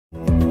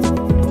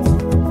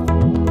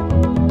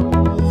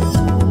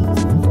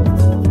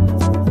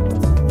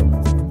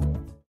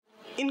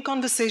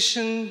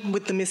Conversation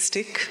with the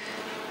Mystic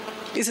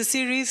is a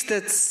series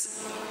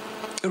that's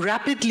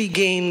rapidly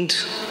gained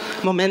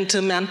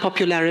momentum and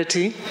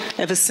popularity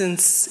ever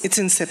since its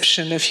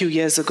inception a few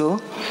years ago.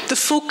 The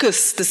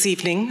focus this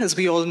evening, as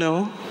we all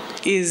know,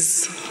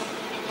 is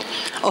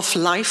of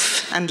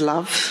life and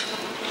love.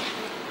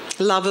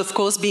 Love, of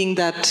course, being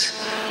that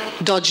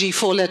dodgy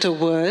four-letter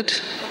word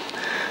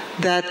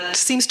that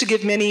seems to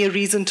give many a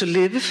reason to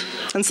live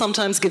and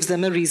sometimes gives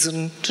them a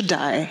reason to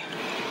die.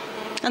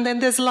 And then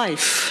there's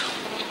life,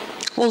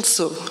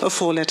 also a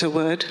four-letter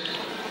word,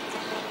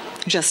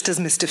 just as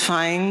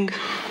mystifying,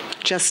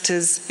 just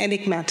as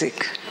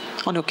enigmatic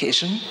on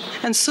occasion.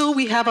 And so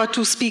we have our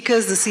two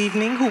speakers this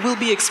evening who will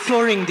be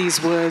exploring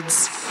these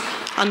words,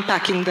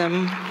 unpacking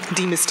them,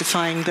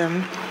 demystifying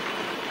them.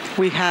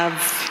 We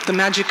have the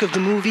magic of the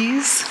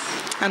movies,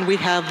 and we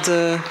have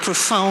the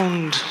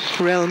profound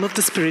realm of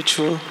the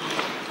spiritual.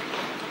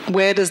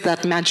 Where does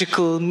that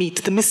magical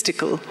meet the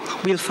mystical?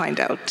 We'll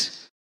find out.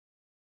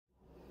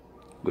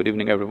 Good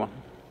evening, everyone.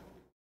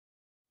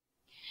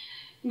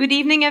 Good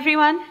evening,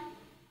 everyone.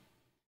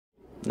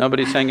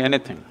 Nobody's saying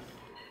anything.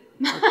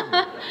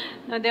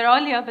 No, they're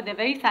all here, but they're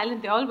very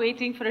silent. They're all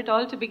waiting for it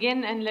all to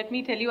begin. And let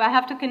me tell you, I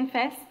have to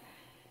confess,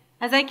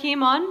 as I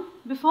came on,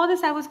 before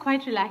this I was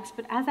quite relaxed,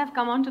 but as I've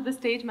come onto the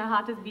stage, my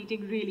heart is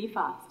beating really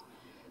fast.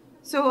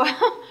 So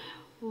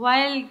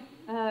while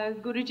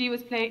Guruji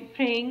was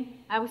praying,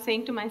 I was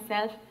saying to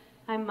myself,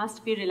 I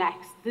must be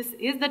relaxed. This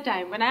is the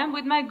time. When I am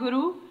with my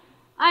Guru,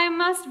 I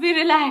must be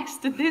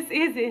relaxed. This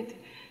is it.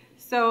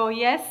 So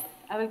yes,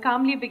 I will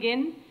calmly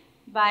begin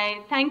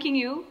by thanking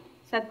you,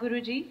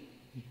 Sadhguruji,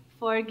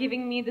 for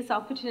giving me this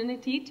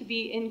opportunity to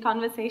be in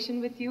conversation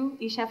with you.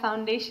 Isha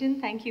Foundation,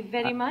 thank you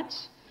very much.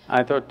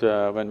 I thought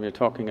when we're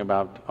talking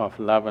about of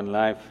love and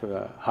life,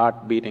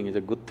 heart beating is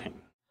a good thing.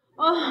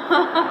 Oh.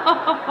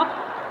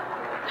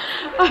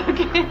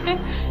 Okay.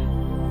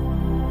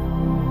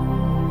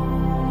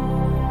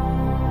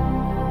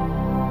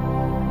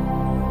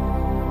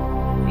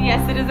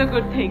 Yes, it is a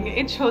good thing.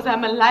 It shows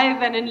I'm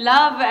alive and in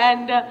love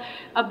and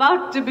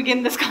about to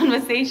begin this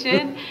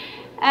conversation.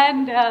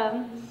 And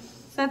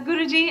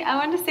Sadhguruji, I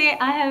want to say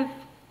I have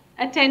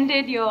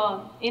attended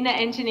your inner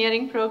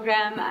engineering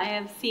program. I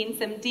have seen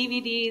some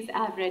DVDs,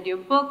 I have read your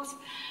books.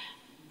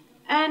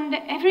 And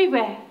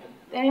everywhere,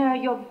 there are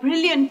your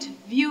brilliant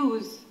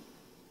views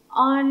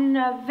on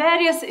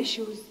various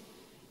issues.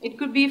 It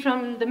could be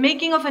from the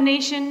making of a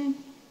nation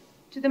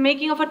to the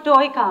making of a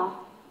toy car,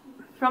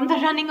 from the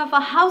running of a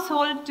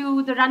household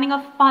to the running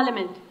of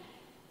parliament.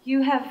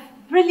 You have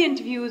brilliant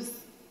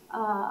views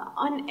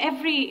on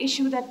every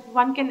issue that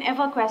one can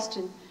ever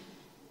question.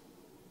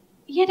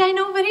 Yet I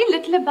know very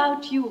little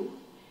about you.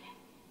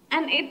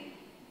 And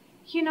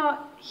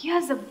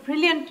here's a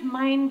brilliant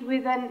mind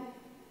with an,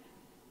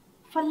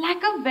 for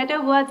lack of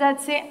better words,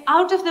 I'd say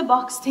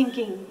out-of-the-box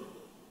thinking.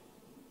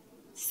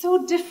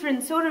 So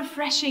different, so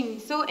refreshing,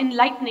 so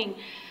enlightening.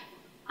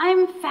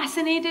 I'm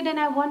fascinated and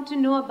I want to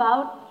know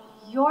about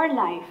your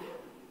life.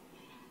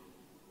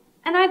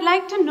 And I'd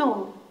like to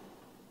know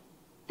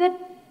that,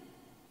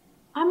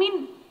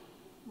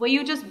 were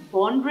you just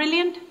born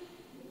brilliant?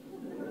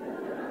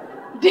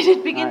 Did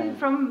it begin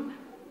from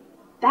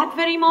that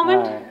very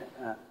moment?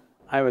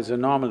 I was a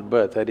normal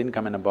birth, I didn't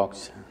come in a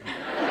box.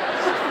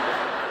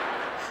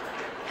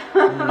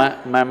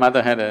 My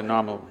mother had a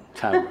normal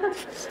child.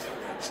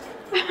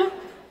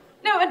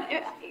 No, but,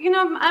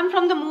 I'm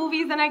from the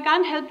movies and I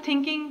can't help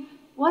thinking,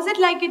 was it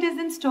like it is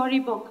in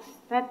storybooks,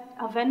 that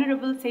a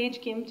venerable sage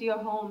came to your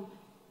home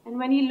and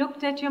when he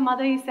looked at your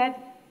mother, he said,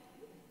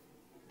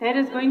 there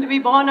is going to be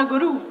born a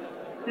guru.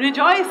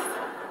 Rejoice!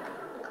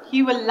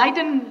 He will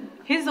lighten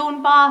his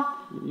own path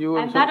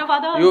and that of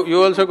others.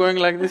 You also going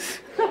like this?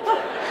 No,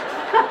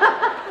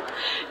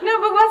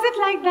 but was it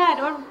like that?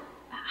 Or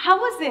how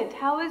was it?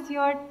 How was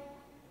your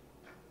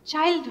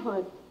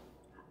childhood?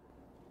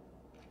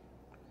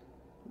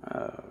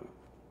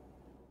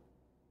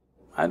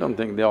 I don't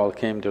think they all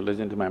came to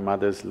listen to my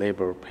mother's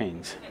labor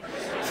pains.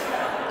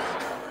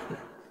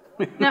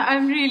 No,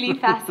 I'm really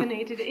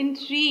fascinated,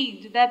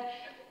 intrigued that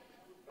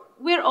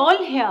we're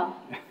all here.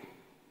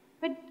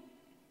 But,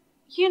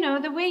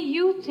 the way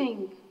you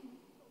think,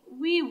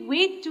 we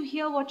wait to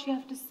hear what you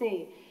have to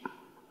say.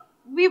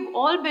 We've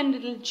all been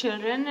little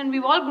children and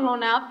we've all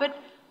grown up, but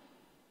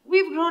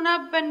we've grown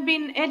up and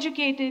been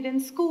educated in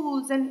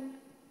schools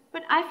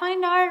but I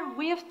find our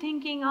way of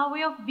thinking, our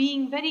way of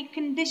being very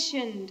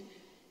conditioned,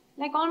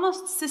 like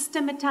almost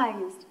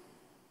systematized.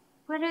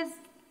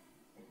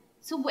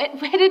 So where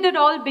did it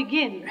all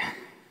begin?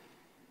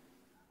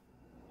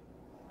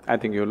 I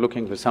think you're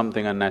looking for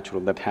something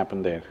unnatural that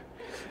happened there.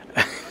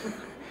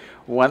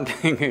 One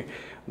thing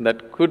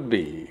that could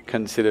be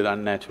considered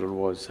unnatural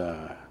was,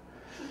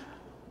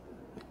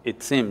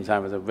 it seems I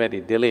was a very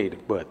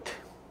delayed birth.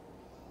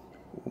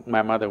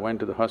 My mother went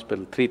to the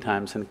hospital 3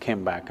 times and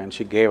came back and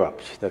she gave up,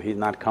 she said, he's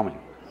not coming.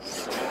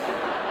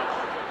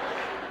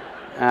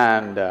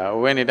 And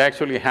when it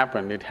actually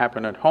happened, it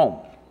happened at home.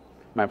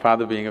 My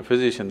father being a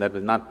physician, that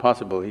was not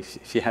possible,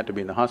 she had to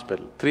be in the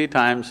hospital. 3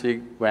 times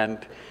she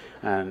went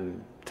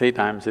and 3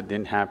 times it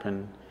didn't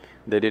happen.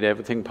 They did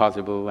everything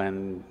possible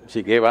and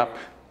she gave up.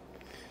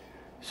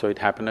 So it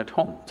happened at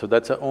home. So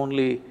that's the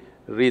only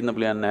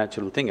reasonably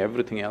unnatural thing.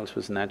 Everything else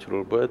was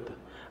natural birth.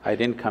 I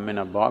didn't come in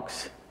a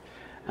box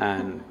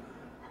and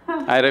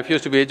I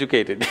refuse to be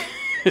educated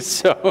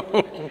so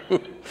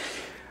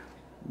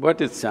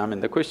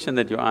the question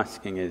that you're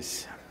asking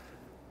is,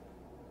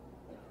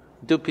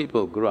 do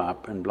people grow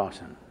up and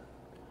blossom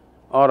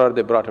or are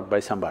they brought up by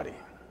somebody?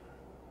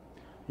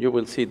 You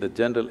will see the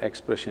general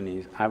expression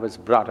is, I was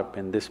brought up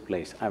in this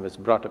place, I was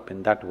brought up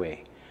in that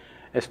way.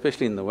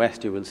 Especially in the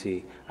West, you will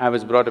see, I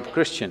was brought up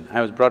Christian,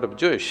 I was brought up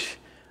Jewish.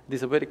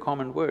 These are very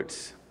common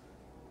words.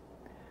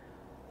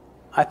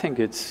 I think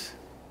it's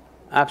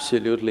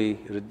absolutely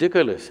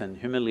ridiculous and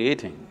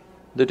humiliating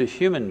that a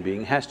human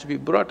being has to be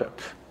brought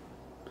up.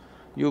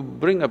 You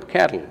bring up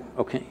cattle,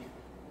 okay?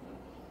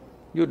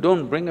 You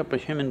don't bring up a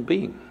human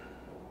being.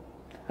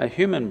 A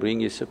human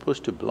being is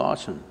supposed to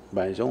blossom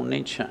by his own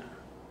nature.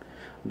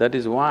 That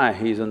is why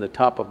he is on the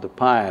top of the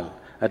pile,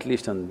 at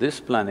least on this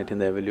planet in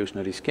the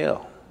evolutionary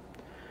scale.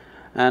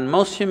 And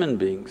most human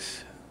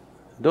beings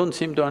don't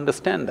seem to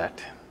understand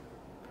that,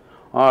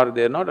 or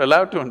they're not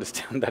allowed to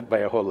understand that by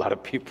a whole lot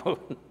of people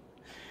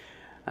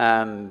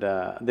and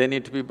they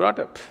need to be brought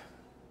up.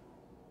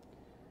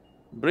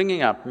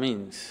 Bringing up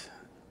means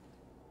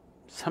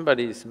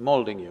somebody is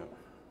molding you.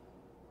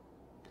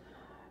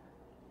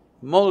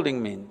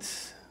 Molding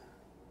means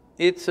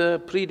it's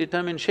a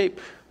predetermined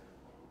shape.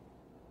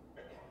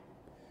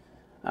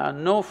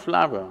 No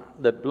flower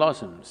that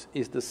blossoms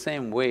is the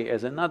same way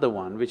as another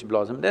one which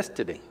blossomed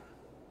yesterday.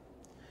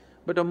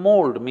 But a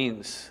mold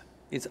means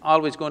it's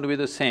always going to be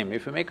the same.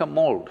 If you make a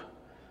mold,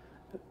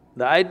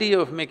 the idea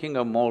of making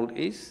a mold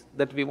is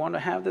that we want to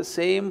have the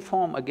same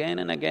form again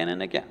and again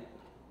and again.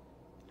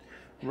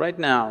 Right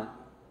now,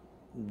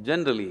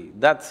 generally,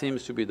 that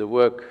seems to be the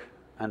work,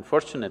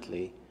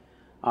 unfortunately,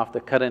 of the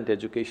current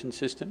education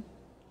system,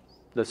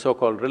 the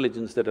so-called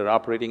religions that are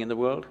operating in the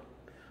world,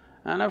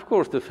 and of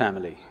course the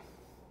family.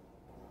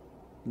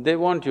 They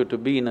want you to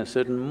be in a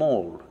certain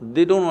mold.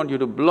 They don't want you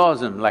to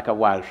blossom like a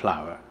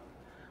wildflower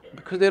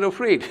because they're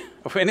afraid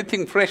of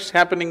anything fresh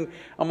happening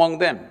among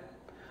them.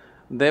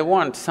 They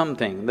want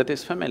something that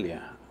is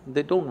familiar.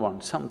 They don't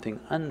want something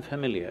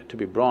unfamiliar to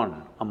be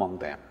born among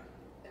them.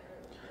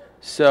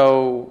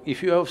 So,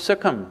 if you have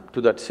succumbed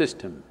to that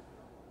system,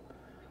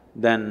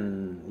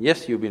 then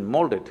yes, you've been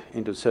molded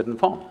into a certain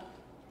form.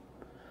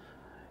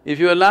 If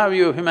you allow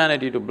your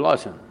humanity to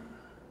blossom,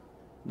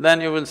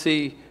 then you will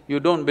see you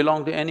don't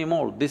belong to any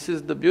mold. This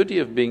is the beauty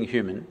of being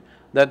human,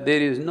 that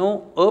there is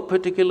no a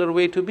particular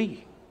way to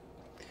be.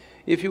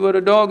 If you were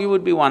a dog, you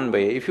would be one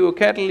way, if you were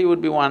cattle, you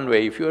would be one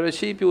way, if you were a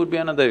sheep, you would be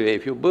another way,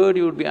 if you were a bird,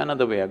 you would be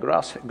another way, a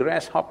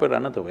grasshopper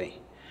another way.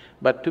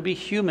 But to be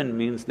human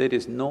means there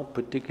is no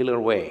particular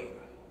way.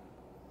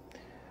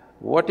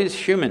 What is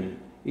human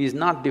is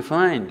not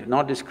defined,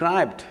 not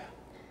described.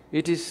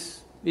 It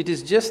is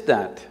just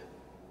that.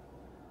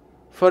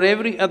 For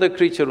every other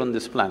creature on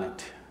this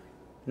planet,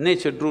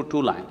 nature drew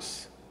 2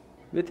 lines.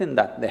 Within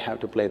that, they have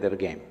to play their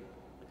game.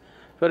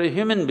 For a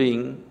human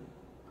being,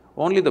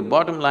 only the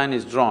bottom line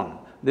is drawn,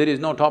 there is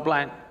no top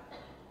line.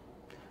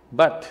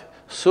 But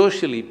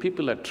socially,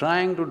 people are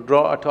trying to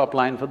draw a top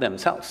line for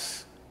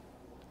themselves.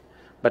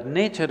 But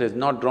nature has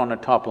not drawn a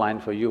top line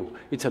for you,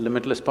 it's a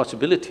limitless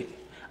possibility.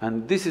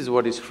 And this is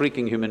what is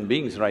freaking human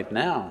beings right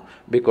now,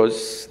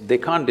 because they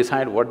can't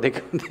decide what they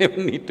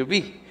need to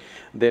be.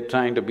 They're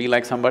trying to be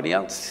like somebody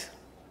else.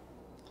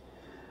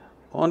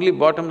 Only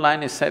bottom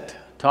line is set,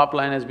 top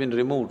line has been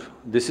removed.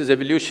 This is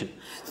evolution.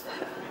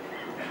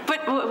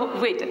 But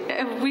wait,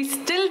 we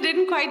still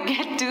didn't quite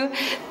get to…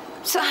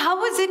 So how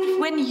was it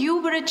when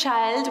you were a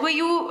child? Were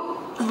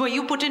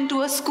you put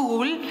into a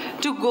school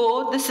to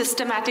go the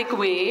systematic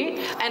way,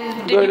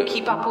 and did you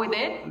keep up with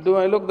it? Do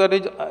I look that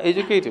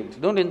educated?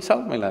 Don't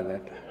insult me like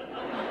that.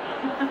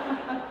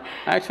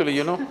 Actually,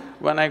 you know,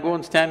 when I go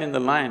and stand in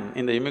the line,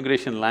 in the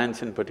immigration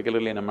lines, and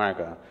particularly in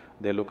America,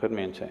 they look at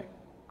me and say,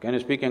 "Can you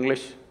speak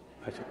English?"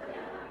 I say,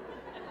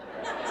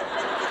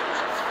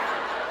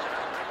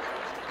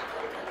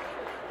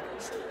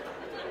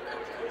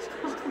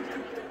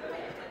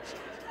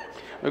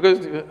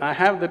 because I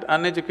have that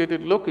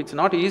uneducated look, it's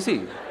not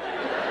easy.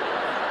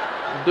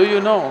 Do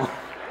you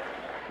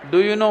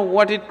know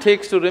what it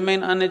takes to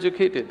remain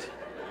uneducated?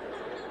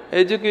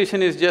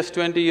 Education is just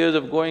 20 years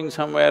of going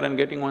somewhere and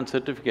getting one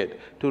certificate.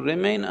 To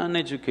remain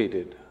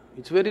uneducated,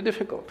 it's very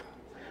difficult.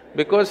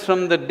 Because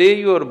from the day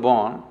you are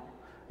born,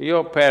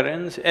 your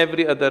parents,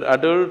 every other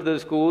adult, the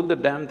school, the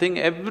damn thing,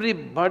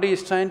 everybody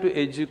is trying to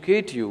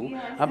educate you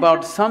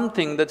about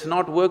something that's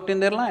not worked in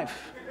their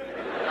life.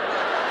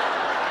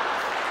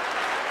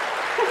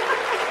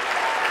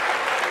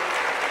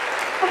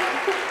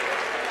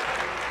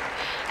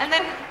 And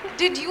then,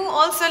 did you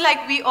also,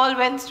 like we all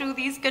went through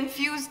these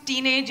confused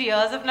teenage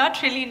years of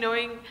not really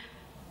knowing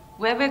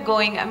where we're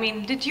going? I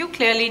mean, did you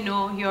clearly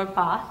know your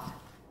path?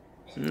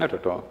 Not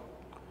at all.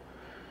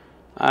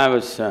 I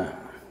was…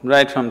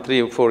 right from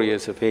 3 or 4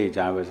 years of age,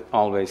 I was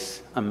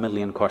always a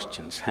million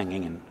questions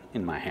hanging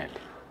in my head.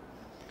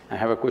 I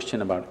have a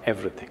question about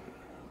everything,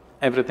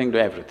 everything to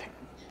everything.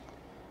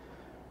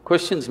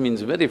 Questions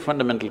means very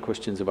fundamental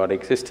questions about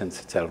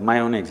existence itself, my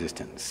own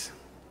existence.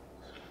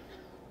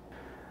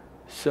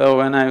 So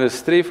when I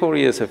was 3-4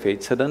 years of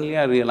age, suddenly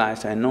I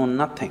realized I know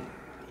nothing.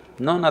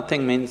 Know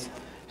nothing means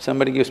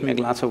somebody gives me a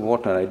glass of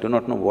water, I do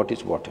not know what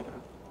is water.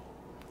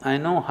 I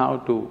know how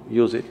to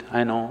use it,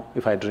 I know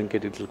if I drink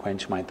it, it'll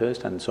quench my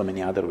thirst and so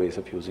many other ways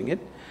of using it,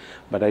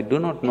 but I do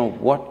not know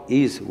what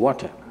is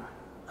water.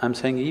 I'm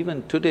saying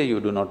even today you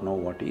do not know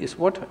what is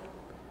water.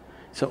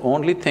 So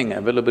only thing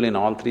available in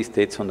all three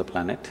states on the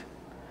planet,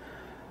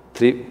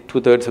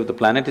 two-thirds of the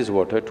planet is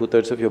water,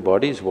 two-thirds of your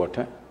body is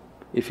water.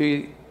 If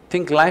you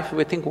think life,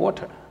 we think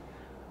water.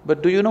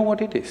 But do you know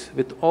what it is?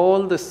 With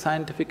all the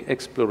scientific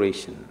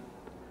exploration,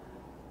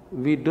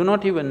 we do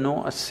not even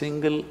know a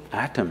single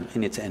atom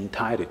in its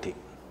entirety.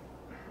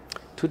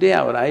 Today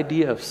our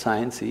idea of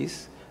science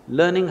is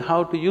learning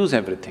how to use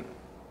everything.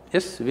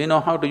 Yes, we know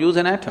how to use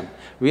an atom,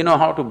 we know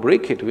how to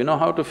break it, we know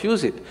how to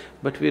fuse it,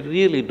 but we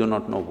really do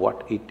not know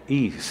what it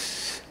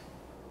is.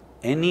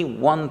 Any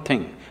one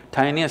thing,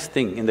 tiniest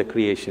thing in the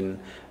creation,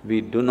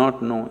 we do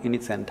not know in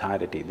its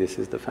entirety. This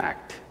is the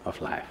fact of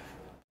life.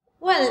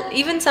 Well,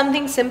 even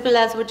something simple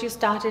as what you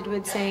started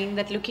with saying,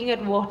 that looking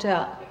at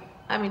water,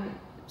 I mean,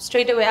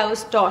 straight away I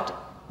was taught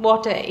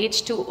water,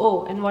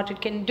 H2O, and what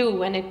it can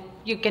do, and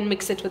you can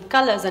mix it with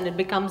colors and it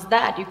becomes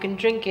that, you can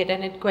drink it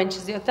and it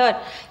quenches your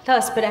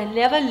thirst. But I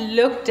never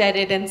looked at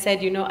it and said,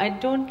 I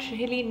don't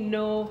really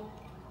know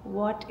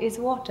what is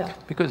water.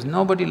 Because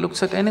nobody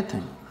looks at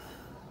anything.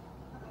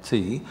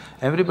 See,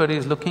 everybody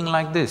is looking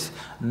like this.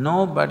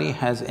 Nobody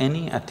has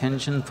any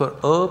attention for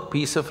a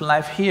piece of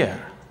life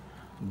here.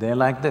 They're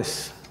like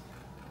this.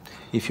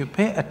 If you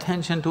pay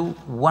attention to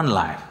one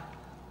life,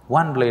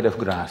 one blade of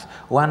grass,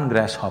 one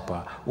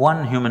grasshopper,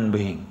 one human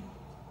being,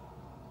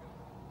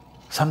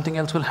 something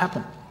else will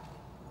happen.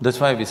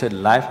 That's why we said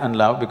life and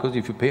love, because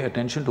if you pay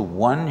attention to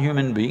one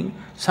human being,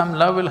 some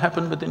love will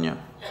happen within you,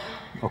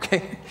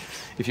 okay?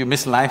 If you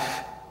miss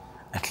life,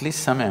 at least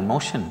some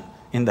emotion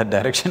in that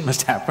direction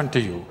must happen to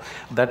you.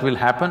 That will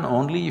happen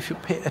only if you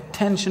pay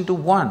attention to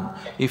one.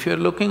 If you're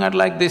looking at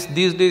like this,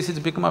 these days it's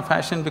become a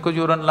fashion because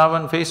you're on love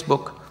on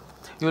Facebook,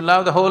 you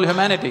love the whole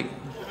humanity.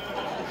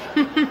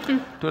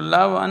 To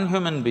love one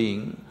human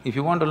being, if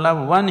you want to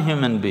love one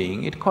human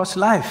being, it costs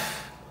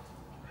life.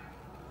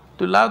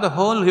 To love the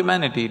whole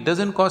humanity, it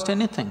doesn't cost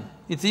anything.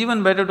 It's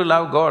even better to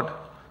love God,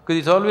 because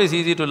it's always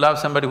easy to love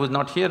somebody who's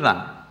not here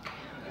now.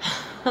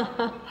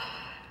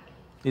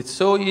 It's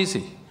so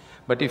easy.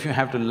 But if you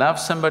have to love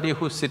somebody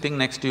who's sitting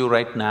next to you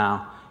right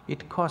now,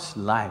 it costs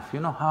life. You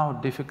know how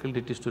difficult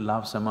it is to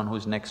love someone who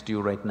is next to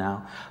you right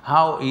now?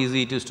 How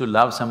easy it is to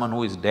love someone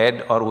who is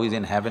dead or who is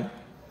in heaven?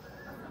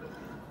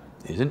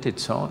 Isn't it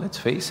so? Let's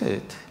face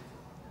it.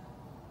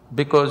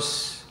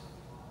 Because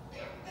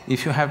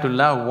if you have to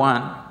love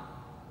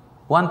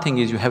one thing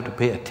is you have to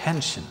pay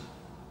attention.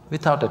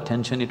 Without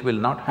attention, it will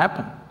not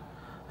happen.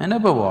 And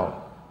above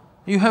all,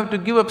 you have to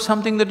give up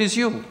something that is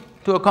you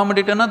to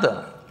accommodate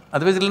another,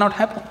 otherwise it will not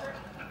happen.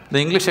 The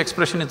English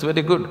expression is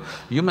very good,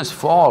 you must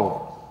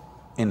fall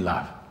in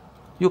love.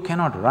 You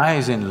cannot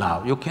rise in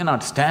love, you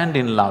cannot stand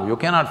in love, you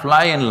cannot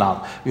fly in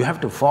love, you have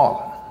to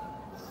fall.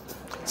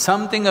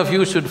 Something of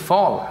you should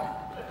fall,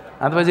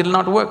 otherwise it will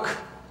not work,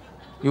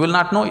 you will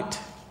not know it.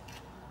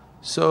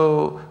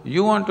 So,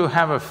 you want to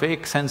have a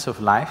fake sense of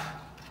life,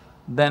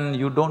 then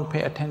you don't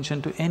pay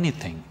attention to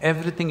anything.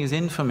 Everything is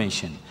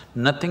information,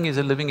 nothing is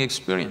a living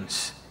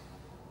experience.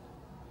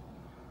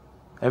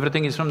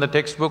 Everything is from the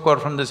textbook or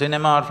from the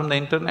cinema or from the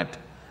internet.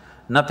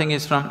 Nothing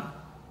is from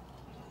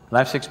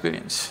life's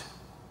experience.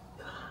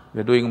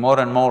 We're doing more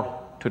and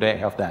more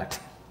today of that.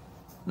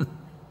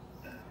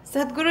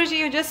 Sadhguruji,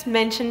 you just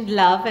mentioned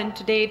love, and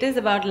today it is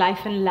about life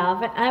and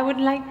love, and I would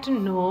like to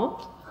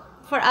know,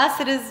 for us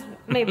it is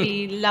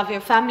maybe love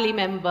your family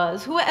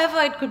members,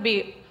 whoever it could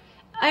be.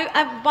 Why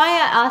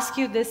I ask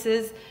you this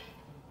is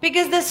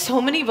because there's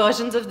so many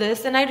versions of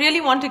this and I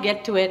really want to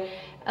get to it.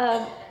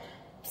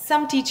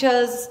 Some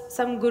teachers,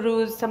 some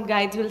gurus, some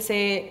guides will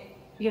say,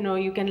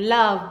 you can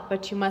love,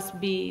 but you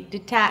must be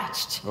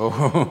detached.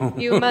 Oh.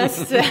 You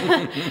must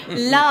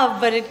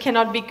love, but it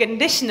cannot be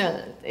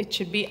conditional. It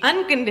should be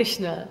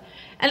unconditional.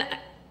 And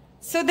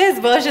so there's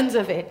versions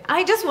of it.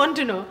 I just want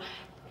to know.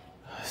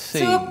 See,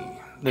 so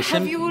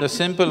the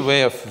simple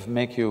way of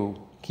make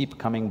you keep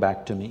coming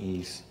back to me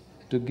is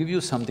to give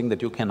you something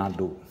that you cannot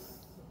do.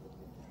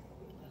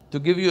 To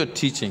give you a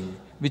teaching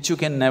which you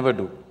can never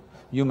do.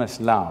 You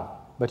must love,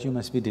 but you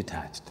must be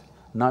detached.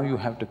 Now you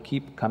have to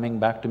keep coming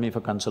back to me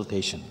for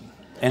consultation,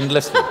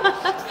 endlessly.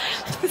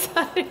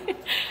 Sorry.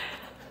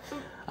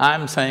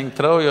 I'm saying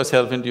throw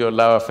yourself into your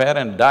love affair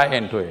and die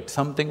into it,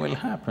 something will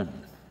happen.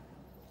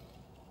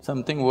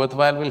 Something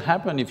worthwhile will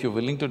happen if you're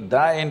willing to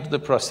die into the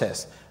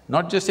process.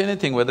 Not just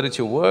anything, whether it's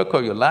your work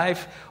or your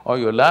life or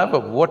your love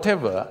or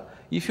whatever,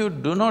 if you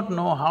do not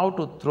know how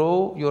to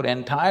throw your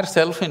entire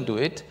self into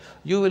it,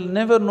 you will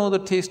never know the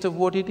taste of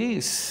what it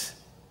is.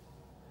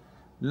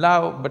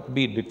 Love but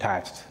be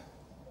detached.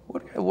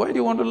 Why do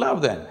you want to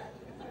love then?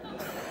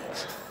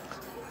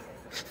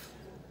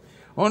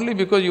 Only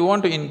because you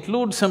want to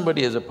include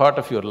somebody as a part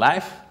of your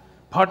life,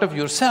 part of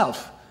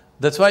yourself,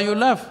 that's why you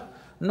love.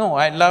 No,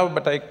 I love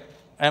but I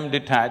am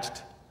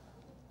detached.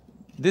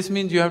 This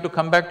means you have to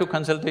come back to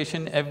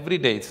consultation every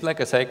day, it's like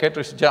a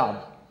psychiatrist's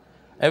job.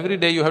 Every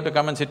day you have to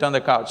come and sit on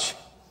the couch.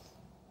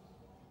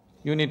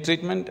 You need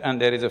treatment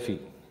and there is a fee.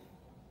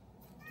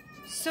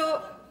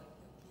 So,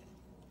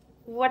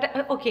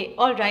 okay,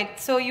 all right,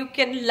 so you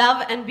can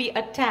love and be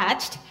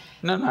attached.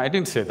 No, I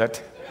didn't say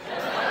that.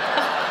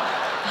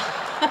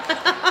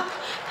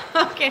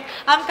 Okay,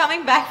 I'm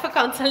coming back for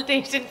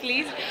consultation,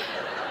 please.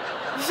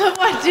 So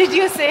what did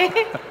you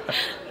say?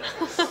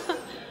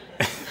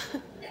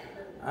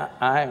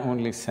 I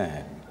only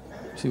said,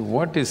 see,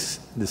 what is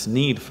this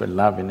need for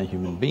love in a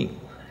human being?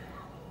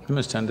 You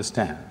must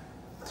understand,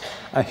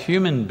 a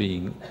human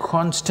being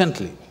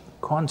constantly,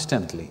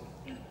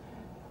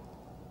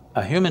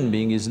 a human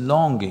being is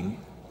longing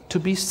to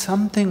be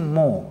something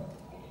more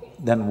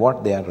than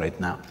what they are right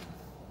now.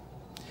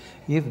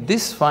 If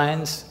this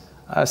finds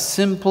a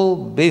simple,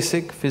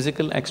 basic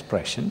physical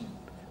expression,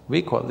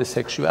 we call this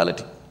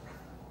sexuality.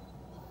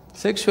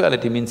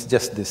 Sexuality means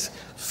just this,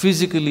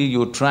 physically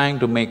you're trying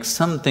to make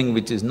something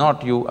which is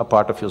not you a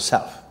part of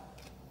yourself.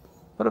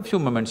 For a few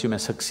moments you may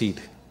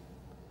succeed.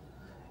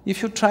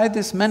 If you try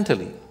this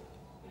mentally,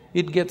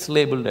 it gets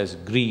labeled as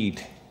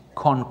greed,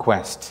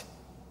 conquest,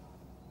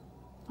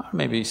 or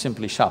maybe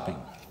simply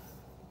shopping.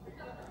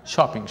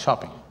 Shopping.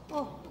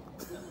 Oh.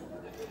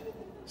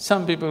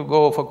 Some people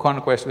go for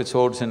conquest with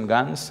swords and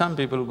guns, some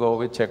people go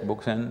with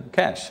checkbooks and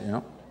cash,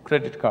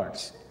 credit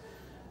cards.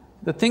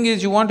 The thing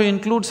is, you want to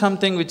include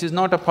something which is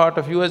not a part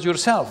of you as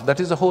yourself,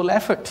 that is the whole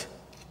effort.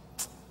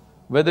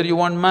 Whether you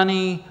want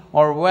money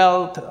or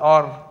wealth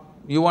or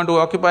you want to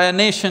occupy a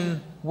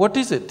nation, what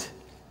is it?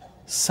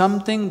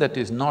 Something that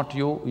is not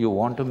you, you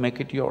want to make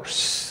it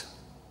yours.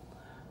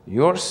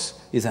 Yours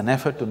is an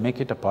effort to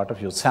make it a part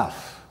of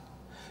yourself.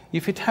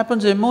 If it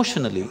happens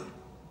emotionally,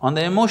 on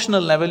the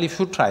emotional level, if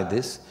you try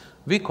this,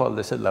 we call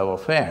this a love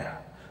affair.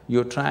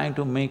 You're trying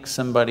to make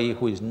somebody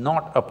who is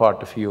not a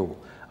part of you,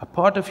 a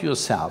part of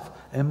yourself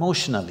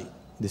emotionally.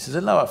 This is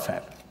a love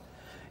affair.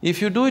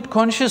 If you do it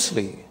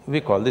consciously, we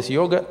call this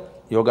yoga.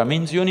 Yoga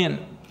means union.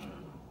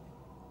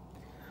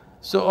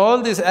 So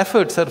all these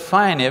efforts are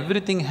fine,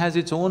 everything has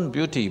its own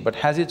beauty but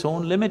has its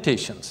own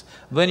limitations.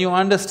 When you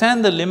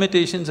understand the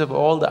limitations of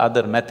all the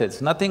other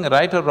methods, nothing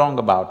right or wrong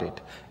about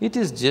it, it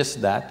is just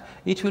that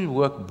it will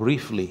work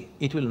briefly,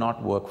 it will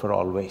not work for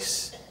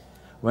always.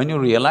 When you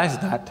realize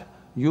that,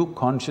 you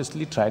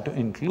consciously try to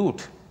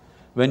include.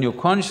 When you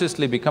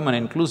consciously become an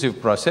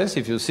inclusive process,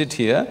 if you sit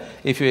here,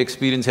 if you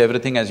experience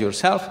everything as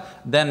yourself,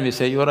 then we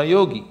say you're a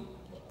yogi,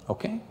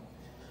 okay?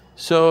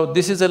 So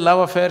this is a love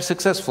affair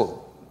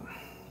successful.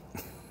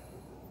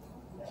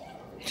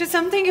 It was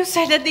something you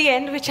said at the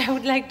end which I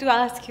would like to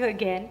ask you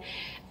again.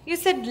 You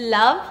said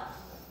love,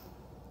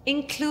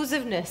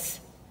 inclusiveness.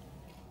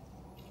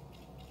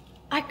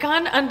 I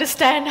can't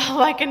understand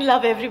how I can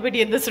love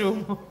everybody in this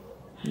room.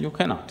 You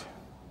cannot.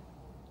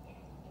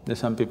 There's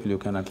some people you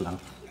cannot love.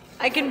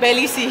 I can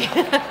barely see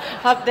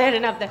up there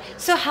and up there.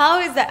 So how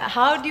is that?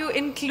 How do you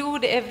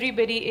include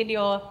everybody in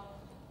your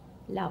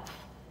love?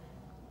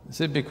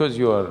 See, because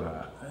you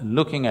are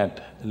looking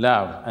at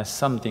love as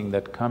something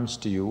that comes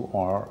to you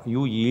or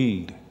you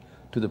yield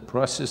to the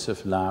process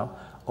of love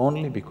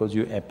only because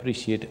you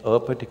appreciate a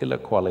particular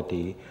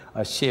quality,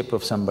 a shape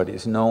of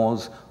somebody's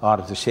nose or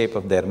the shape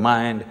of their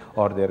mind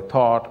or their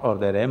thought or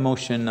their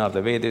emotion or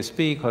the way they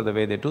speak or the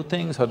way they do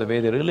things or the way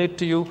they relate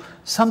to you,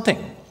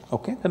 something,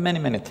 okay? There are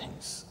many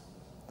things.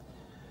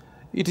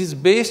 It is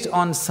based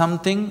on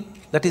something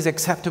that is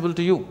acceptable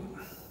to you.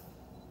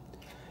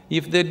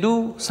 If they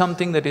do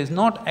something that is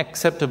not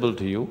acceptable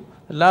to you,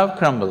 love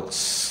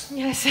crumbles.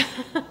 Yes.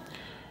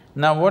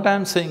 Now what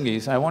I'm saying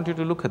is, I want you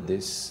to look at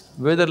this,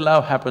 whether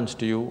love happens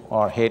to you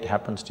or hate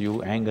happens to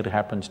you, anger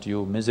happens to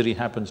you, misery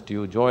happens to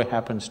you, joy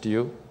happens to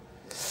you,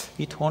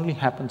 it only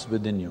happens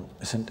within you,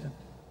 isn't it?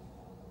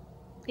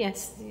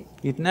 Yes.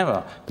 It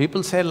never…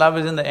 People say love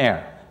is in the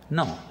air.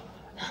 No.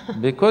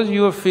 Because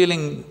you are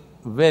feeling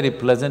very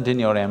pleasant in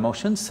your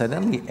emotions,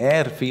 suddenly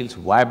air feels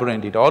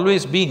vibrant, it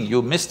always been,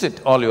 you missed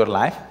it all your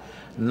life,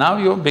 now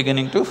you're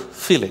beginning to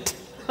feel it.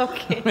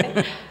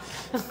 Okay.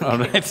 All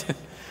right?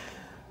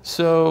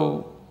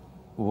 So,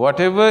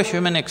 whatever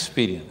human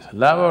experience,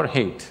 love or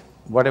hate,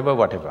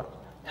 whatever,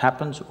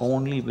 happens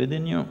only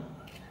within you.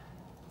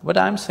 What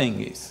I'm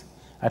saying is,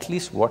 at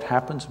least what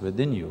happens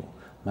within you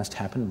must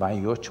happen by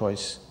your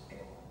choice.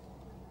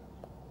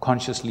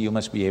 Consciously you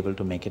must be able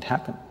to make it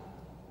happen.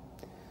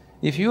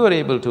 If you are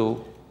able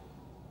to…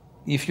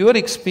 if your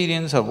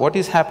experience of what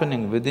is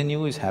happening within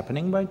you is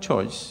happening by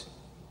choice,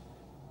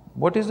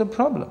 what is the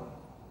problem?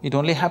 It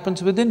only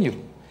happens within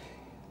you.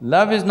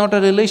 Love is not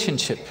a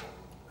relationship.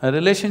 A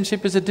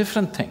relationship is a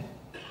different thing.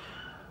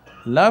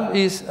 Love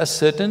is a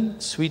certain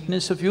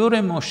sweetness of your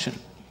emotion.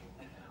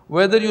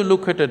 Whether you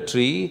look at a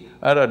tree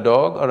or a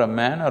dog or a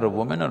man or a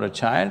woman or a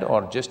child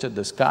or just at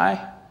the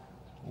sky,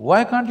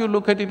 why can't you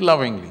look at it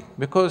lovingly?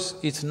 Because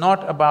it's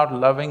not about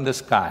loving the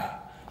sky,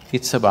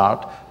 it's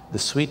about the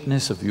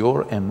sweetness of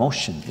your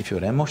emotion. If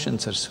your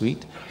emotions are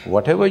sweet,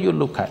 whatever you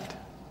look at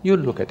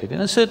it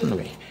in a certain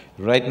way.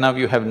 Right now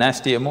you have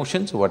nasty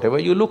emotions, whatever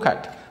you look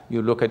at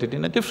it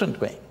in a different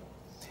way.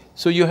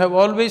 So you have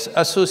always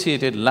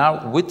associated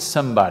love with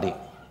somebody.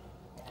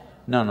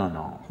 No, no,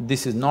 no,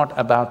 this is not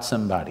about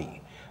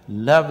somebody.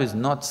 Love is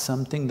not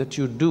something that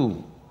you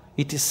do,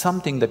 it is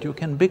something that you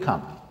can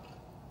become.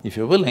 If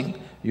you're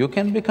willing, you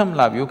can become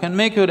love, you can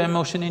make your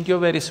emotion into a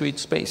very sweet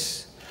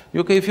space.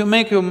 If you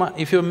make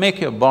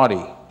your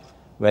body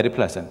very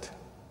pleasant,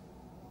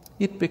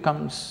 it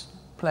becomes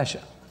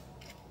pleasure.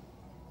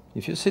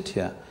 If you sit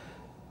here,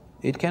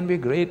 it can be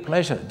great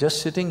pleasure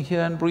just sitting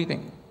here and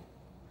breathing.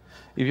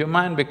 If your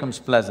mind becomes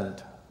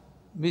pleasant,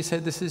 we say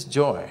this is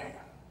joy.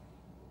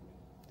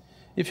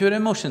 If your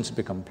emotions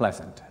become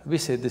pleasant, we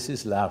say this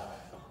is love.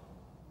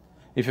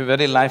 If your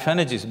very life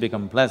energies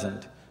become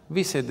pleasant,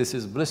 we say this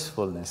is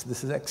blissfulness,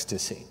 this is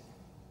ecstasy.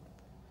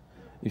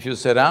 If your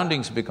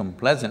surroundings become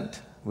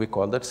pleasant, we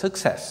call that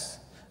success.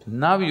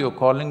 Now you're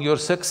calling your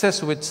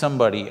success with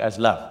somebody as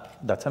love,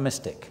 that's a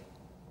mistake.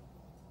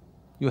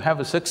 You have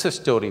a success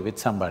story with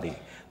somebody,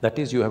 that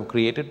is, you have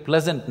created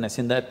pleasantness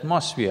in the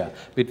atmosphere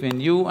between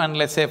you and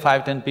let's say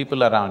 5–10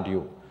 people around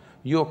you.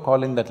 You're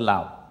calling that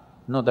love.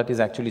 No, that is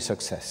actually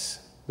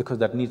success, because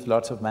that needs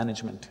lots of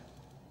management.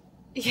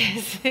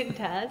 Yes, it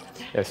does.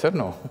 Yes or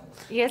no?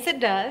 Yes, it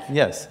does.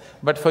 Yes,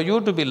 but for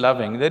you to be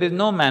loving, there is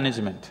no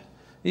management.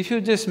 If you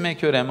just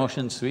make your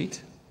emotions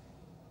sweet,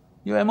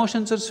 your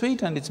emotions are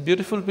sweet and it's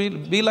beautiful,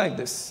 be like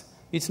this.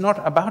 It's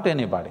not about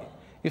anybody.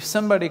 If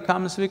somebody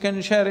comes, we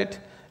can share it.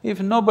 If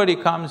nobody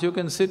comes, you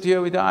can sit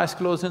here with your eyes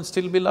closed and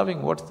still be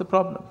loving. What's the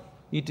problem?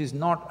 It is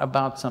not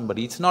about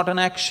somebody, it's not an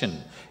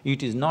action.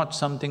 It is not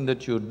something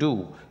that you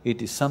do,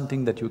 it is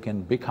something that you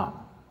can become.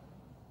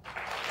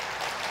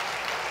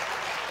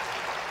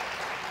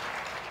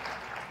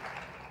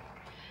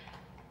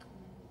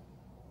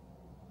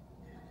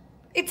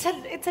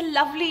 It's a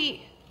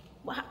lovely,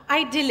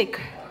 idyllic.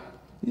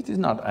 It is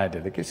not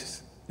idyllic,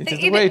 it's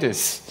the way it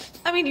is.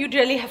 I mean, you'd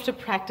really have to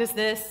practice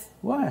this.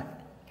 Why?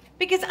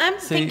 Because I'm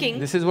thinking…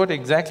 this is what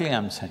exactly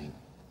I'm saying.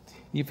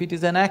 If it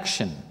is an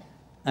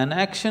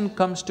action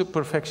comes to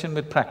perfection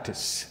with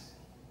practice.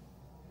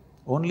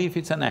 Only if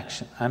it's an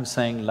action. I'm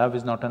saying love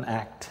is not an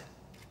act.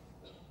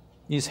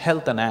 Is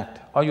health an act?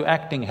 Are you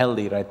acting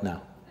healthy right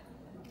now?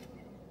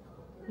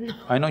 No.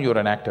 I know you're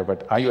an actor,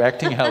 but are you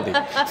acting healthy?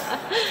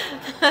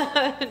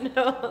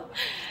 No.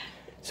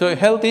 So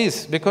health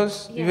is,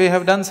 because Yes. we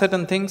have done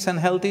certain things and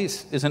health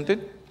is, isn't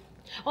it?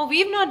 Oh,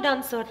 we've not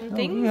done certain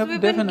things, we have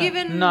we've been definite-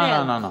 given No,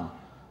 health. no, no, no.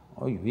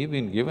 Oh, we've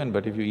been given,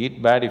 but if you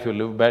eat bad, if you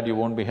live bad, you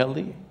won't be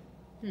healthy.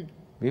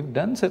 We've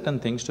done certain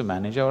things to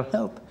manage our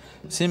health.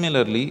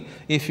 Similarly,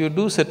 if you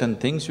do certain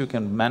things, you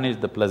can manage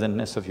the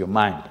pleasantness of your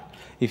mind.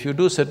 If you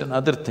do certain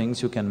other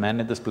things, you can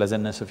manage the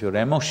pleasantness of your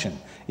emotion.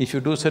 If you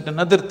do certain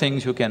other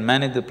things, you can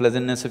manage the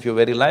pleasantness of your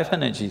very life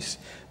energies.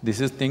 This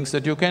is things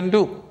that you can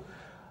do.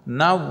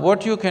 Now,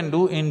 what you can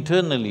do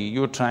internally,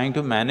 you're trying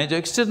to manage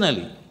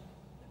externally.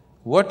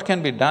 What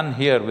can be done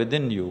here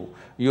within you,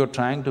 you're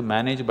trying to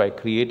manage by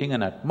creating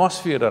an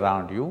atmosphere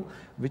around you,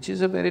 which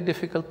is a very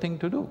difficult thing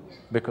to do,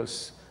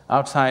 because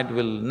outside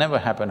will never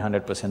happen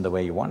 100% the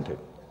way you want it.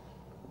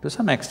 To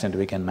some extent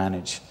we can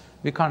manage.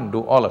 We can't do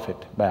all of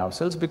it by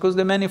ourselves because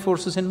there are many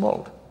forces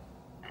involved.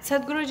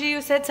 Sadhguruji,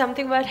 you said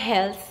something about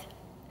health,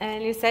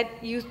 and you said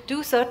you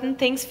do certain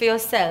things for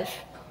yourself.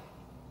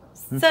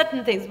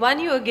 Certain things. One,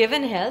 you are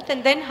given health,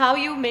 and then how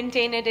you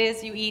maintain it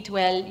is you eat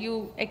well,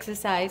 you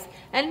exercise,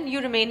 and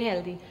you remain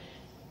healthy.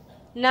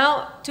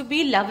 Now, to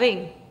be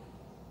loving,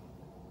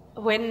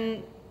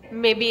 when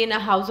maybe in a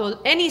household,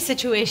 any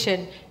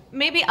situation,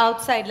 maybe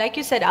outside, like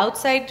you said,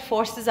 outside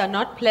forces are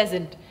not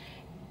pleasant.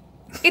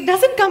 It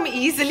doesn't come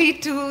easily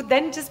to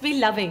then just be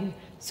loving.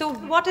 So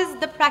what is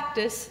the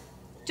practice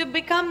to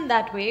become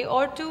that way,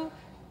 or to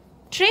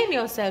train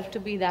yourself to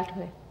be that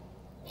way?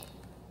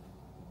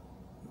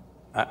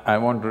 I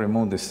want to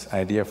remove this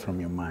idea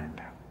from your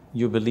mind.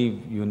 You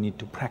believe you need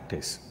to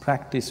practice.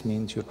 Practice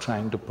means you're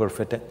trying to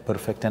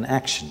perfect an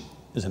action,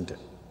 isn't it?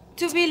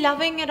 To be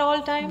loving at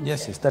all times?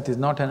 Yes, yes, that is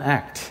not an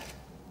act.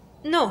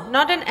 No,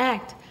 not an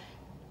act.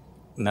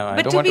 No, I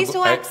But don't to want be to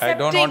so go… I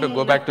don't want to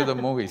go accepting. back to the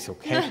movies,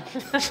 okay?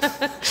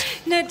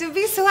 No, to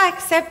be so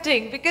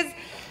accepting, because…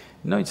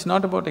 No, it's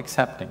not about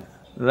accepting.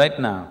 Right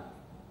now,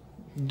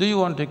 do you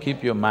want to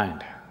keep your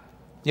mind,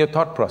 your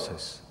thought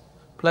process,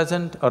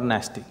 pleasant or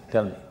nasty?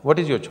 Tell me, what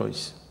is your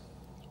choice?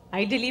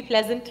 Ideally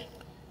pleasant.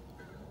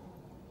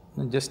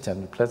 No, just tell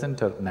me,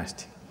 pleasant or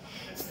nasty?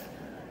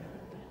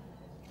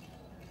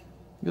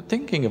 You're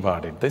thinking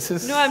about it, this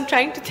is… No, I'm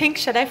trying to think,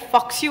 should I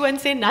fox you and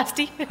say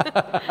nasty?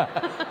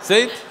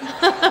 Say it.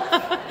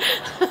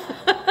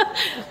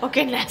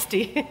 Okay,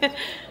 nasty.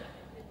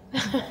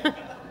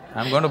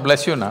 I'm going to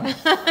bless you now. No,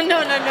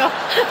 no, no.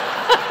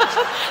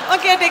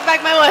 Okay, I take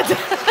back my words.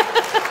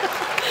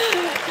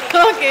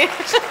 Okay.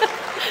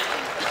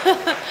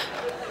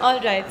 All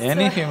right.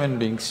 Any human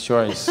being's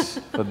choice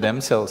for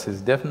themselves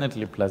is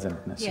definitely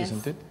pleasantness, Yes.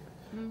 isn't it?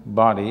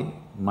 body,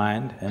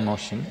 mind,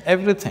 emotion,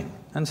 everything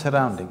and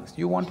surroundings,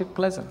 you want it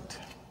pleasant.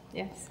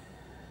 Yes.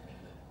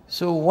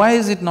 So why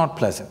is it not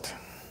pleasant?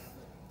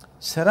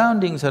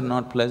 Surroundings are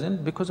not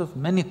pleasant because of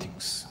many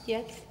things.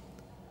 Yes.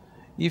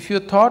 If your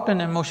thought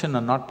and emotion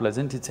are not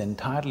pleasant, it's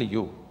entirely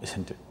you,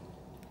 isn't it?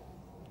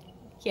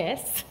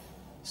 Yes.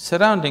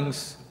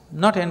 Surroundings,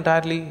 not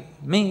entirely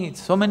me,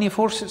 it's so many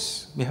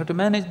forces. We have to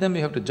manage them, we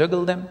have to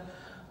juggle them.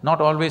 Not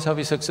always are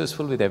we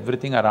successful with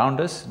everything around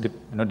us.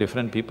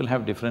 Different people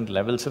have different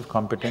levels of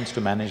competence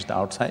to manage the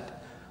outside.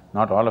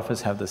 Not all of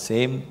us have the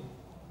same,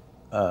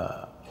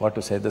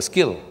 the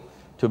skill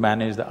to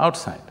manage the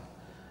outside.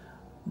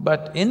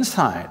 But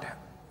inside,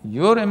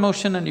 your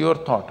emotion and your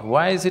thought,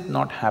 why is it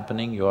not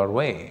happening your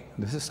way?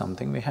 This is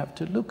something we have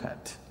to look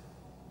at.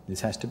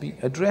 This has to be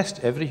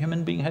addressed, every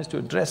human being has to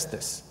address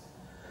this.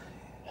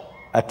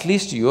 At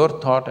least your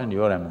thought and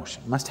your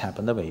emotion must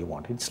happen the way you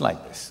want. It's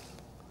like this.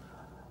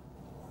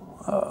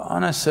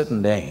 On a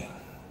certain day,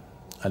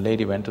 a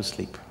lady went to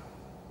sleep.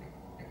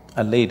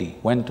 A lady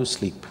went to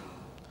sleep.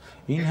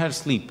 In her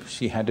sleep,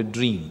 she had a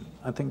dream,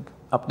 I think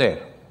up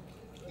there.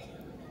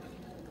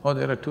 Oh,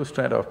 there are two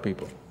strata of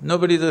people.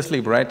 Nobody's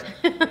asleep, right?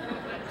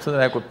 So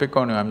that I could pick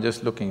on you, I'm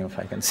just looking if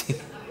I can see.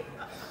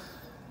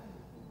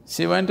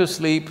 She went to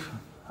sleep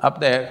up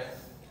there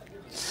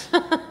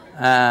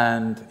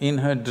and in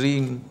her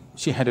dream,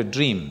 she had a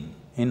dream.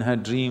 In her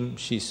dream,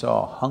 she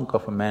saw a hunk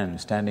of a man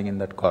standing in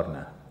that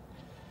corner.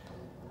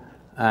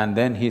 And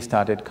then he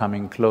started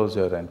coming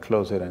closer and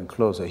closer and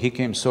closer. He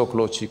came so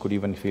close she could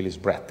even feel his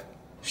breath.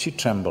 She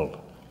trembled,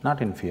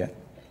 not in fear.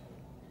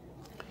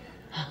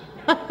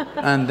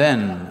 And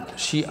then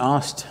she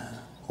asked,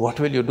 "What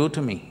will you do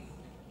to me?"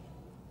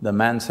 The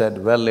man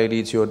said, "Well, lady,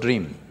 it's your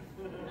dream."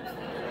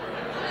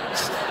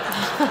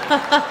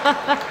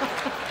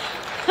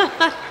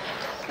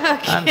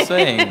 I'm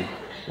saying,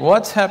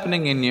 what's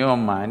happening in your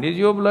mind is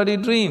your bloody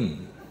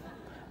dream.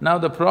 Now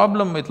the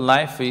problem with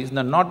life is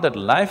not that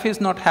life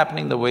is not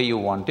happening the way you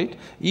want it,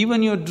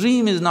 even your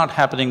dream is not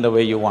happening the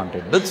way you want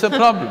it. That's a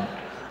problem.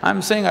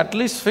 I'm saying at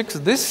least fix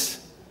this,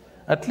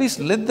 at least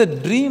let the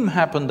dream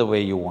happen the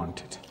way you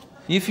want it.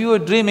 If you are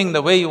dreaming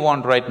the way you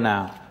want right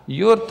now,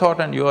 your thought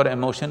and your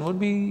emotion would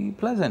be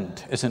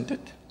pleasant, isn't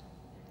it?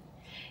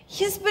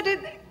 Yes, but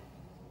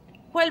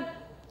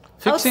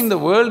Fixing the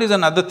world is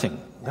another thing,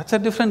 that's a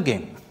different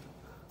game.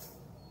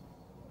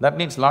 That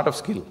needs lot of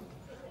skill.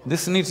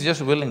 This needs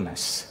just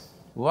willingness.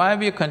 Why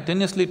we are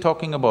continuously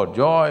talking about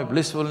joy,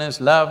 blissfulness,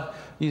 love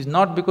is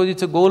not because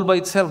it's a goal by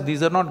itself,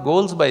 these are not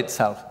goals by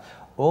itself.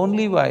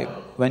 Only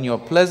when you're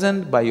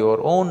pleasant by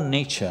your own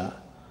nature,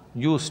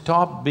 you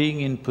stop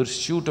being in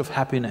pursuit of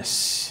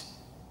happiness.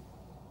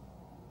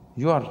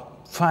 You are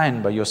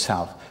fine by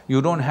yourself.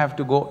 You don't have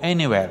to go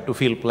anywhere to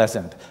feel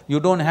pleasant. You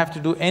don't have to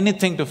do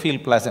anything to feel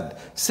pleasant.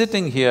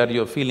 Sitting here,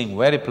 you're feeling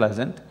very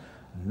pleasant.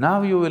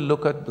 Now you will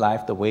look at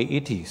life the way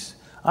it is.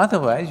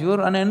 Otherwise,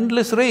 you're an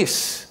endless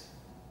race.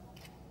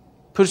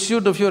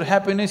 Pursuit of your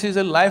happiness is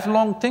a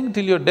lifelong thing.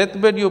 Till your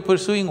deathbed you're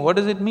pursuing, what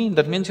does it mean?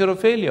 That means you're a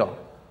failure.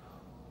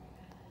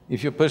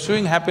 If you're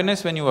pursuing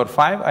happiness when you were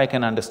 5, I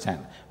can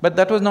understand. But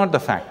that was not the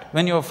fact.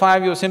 When you were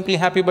 5, you're simply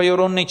happy by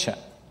your own nature.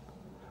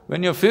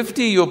 When you're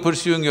 50, you're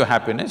pursuing your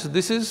happiness,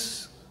 this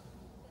is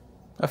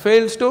a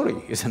failed story,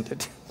 isn't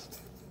it?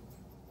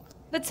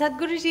 But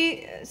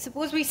Sadhguruji,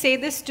 suppose we say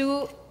this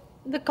to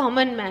the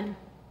common man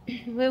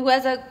who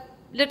has a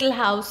little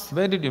house.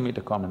 Where did you meet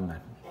a common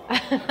man?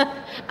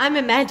 I'm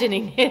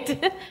imagining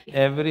it.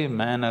 Every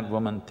man or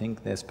woman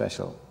think they're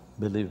special,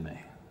 believe me.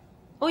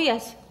 Oh,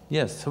 yes.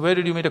 Yes, so where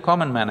did you meet a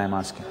common man, I'm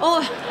asking?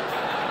 Oh.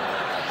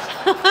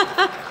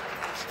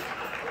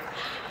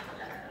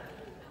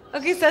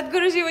 Okay,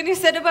 Sadhguruji, when you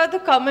said about the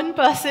common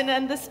person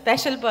and the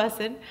special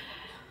person,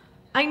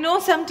 I know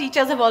some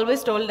teachers have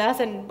always told us,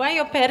 and why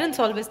your parents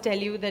always tell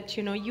you that,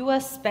 you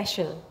are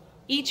special.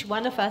 Each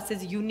one of us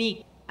is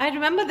unique. I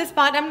remember this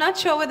part, I'm not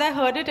sure whether I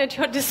heard it at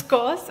your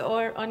discourse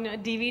or on a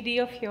DVD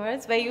of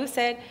yours, where you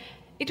said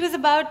it was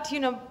about,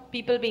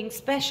 people being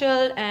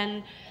special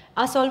and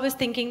us always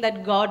thinking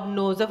that God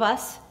knows of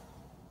us.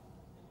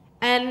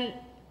 And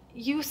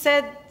you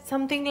said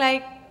something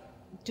like,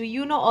 do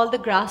you know all the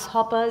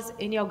grasshoppers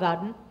in your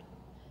garden?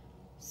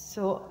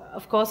 So,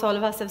 of course, all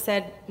of us have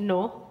said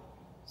no.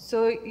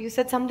 So you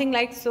said something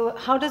like, so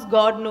how does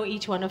God know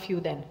each one of you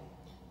then?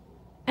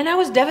 And I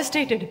was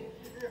devastated.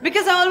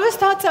 Because I always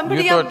thought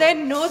somebody out there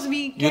knows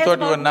me, cares about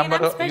me, and I'm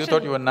special. You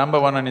thought you were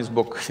 #1 on his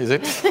book, is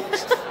it?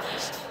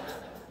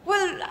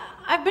 Well,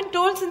 I've been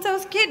told since I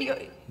was a kid,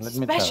 you're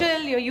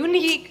special, you're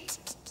unique,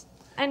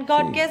 and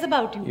God cares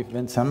about you.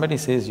 When somebody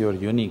says you're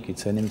unique,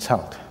 it's an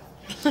insult.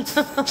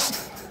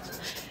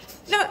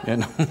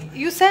 No,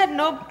 you said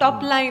no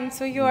top line,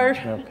 so you're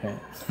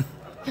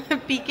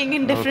peaking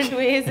in different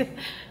ways.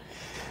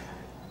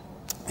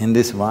 In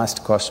this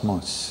vast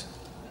cosmos,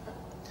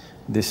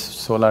 this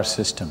solar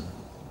system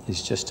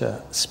is just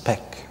a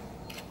speck.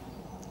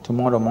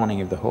 Tomorrow morning,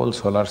 if the whole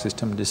solar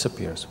system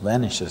disappears,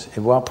 vanishes,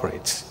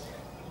 evaporates,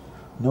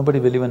 nobody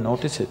will even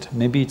notice it.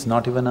 Maybe it's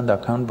not even on the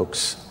account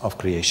books of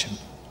creation.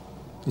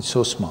 It's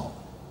so small.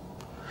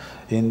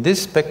 In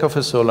this speck of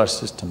a solar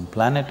system,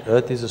 planet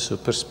Earth is a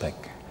super speck.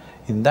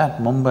 In that,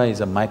 Mumbai is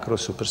a micro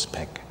super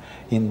speck.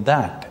 In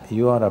that,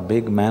 you are a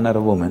big man or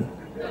a woman,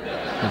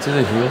 which is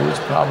a huge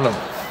problem.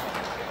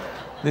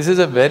 This is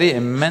a very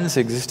immense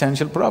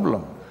existential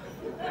problem.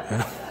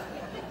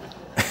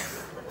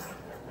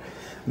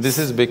 This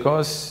is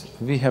because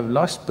we have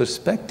lost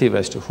perspective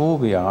as to who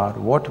we are,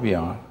 what we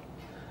are.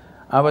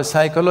 Our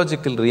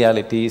psychological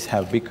realities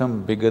have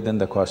become bigger than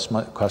the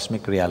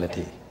cosmic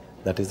reality.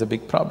 That is the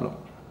big problem.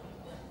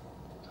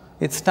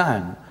 It's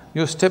time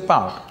you step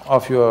out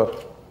of your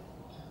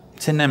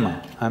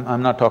cinema.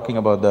 I'm not talking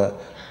about the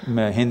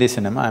Hindi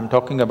cinema, I'm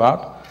talking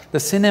about the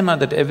cinema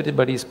that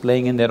everybody is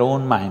playing in their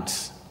own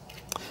minds.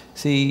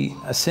 See,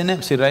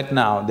 right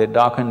now they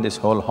darken this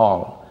whole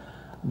hall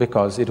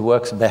because it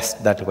works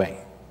best that way.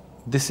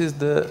 This is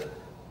the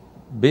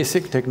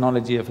basic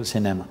technology of a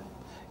cinema.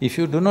 If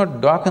you do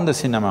not darken the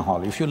cinema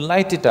hall, if you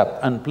light it up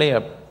and play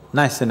a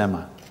nice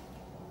cinema,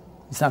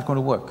 it's not going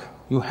to work.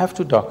 You have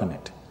to darken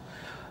it.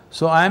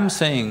 So I'm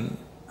saying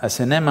a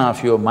cinema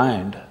of your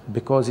mind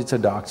because it's a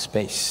dark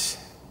space.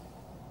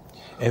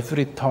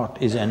 Every thought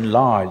is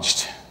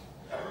enlarged,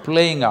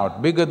 playing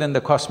out bigger than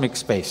the cosmic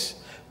space.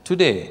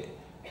 Today,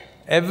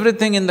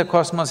 everything in the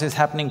cosmos is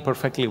happening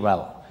perfectly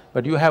well,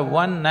 but you have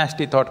one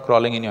nasty thought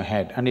crawling in your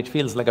head and it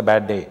feels like a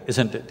bad day,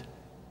 isn't it?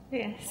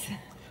 Yes.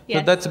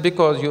 So that's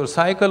because your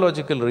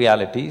psychological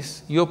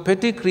realities, your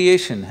petty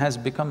creation has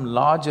become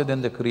larger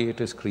than the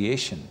Creator's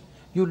creation.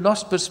 You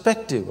lost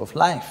perspective of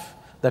life.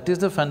 That is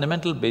the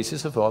fundamental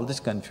basis of all this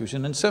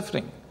confusion and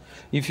suffering.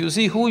 If you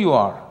see who you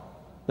are,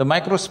 the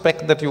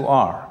microspeck that you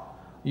are,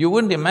 you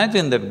wouldn't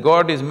imagine that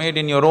God is made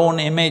in your own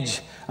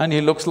image and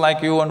He looks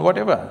like you and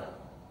whatever.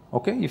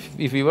 Okay?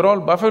 If we were all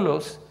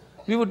buffaloes,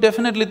 we would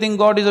definitely think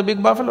God is a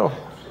big buffalo.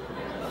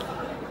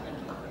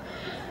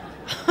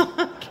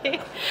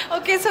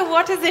 Okay, so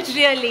what is it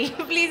really?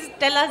 Please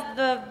tell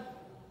us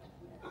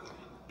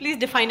please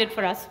define it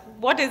for us.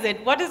 What is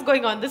it? What is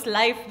going on? This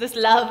life, this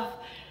love,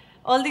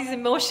 all these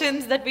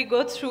emotions that we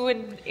go through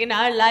in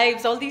our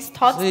lives, all these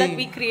thoughts that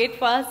we create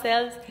for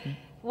ourselves.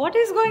 What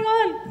is going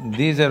on?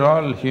 These are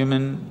all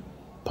human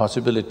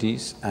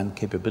possibilities and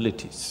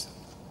capabilities.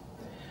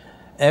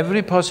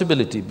 Every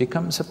possibility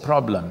becomes a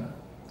problem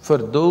for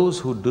those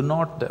who do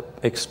not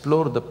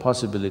explore the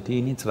possibility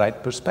in its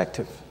right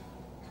perspective.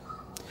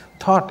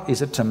 Thought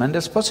is a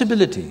tremendous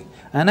possibility.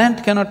 An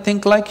ant cannot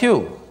think like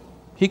you.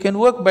 He can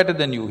work better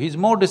than you, he's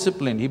more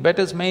disciplined, he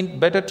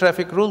better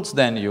traffic rules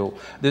than you,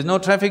 there's no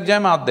traffic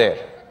jam out there,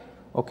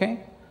 okay?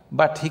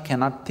 But he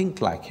cannot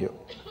think like you.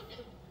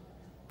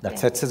 That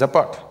sets us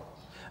apart.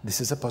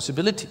 This is a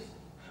possibility.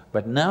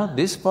 But now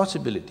this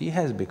possibility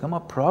has become a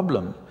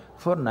problem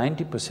for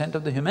 90%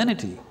 of the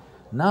humanity.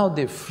 Now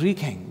they're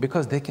freaking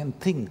because they can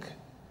think.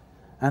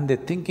 And they're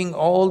thinking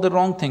all the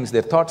wrong things,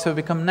 their thoughts have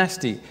become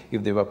nasty.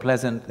 If they were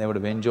pleasant, they would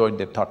have enjoyed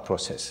their thought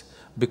process.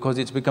 Because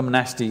it's become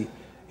nasty,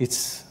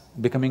 it's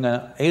becoming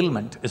an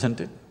ailment,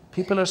 isn't it?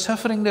 People are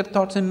suffering their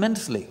thoughts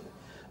immensely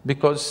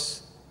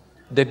because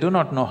they do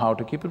not know how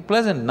to keep it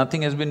pleasant,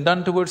 nothing has been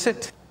done towards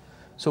it.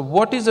 So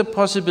what is a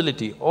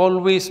possibility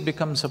always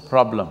becomes a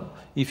problem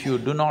if you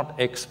do not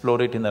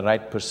explore it in the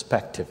right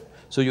perspective.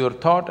 So your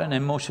thought and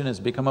emotion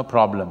has become a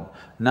problem.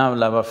 Now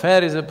love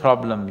affair is a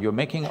problem, you're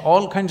making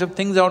all kinds of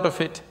things out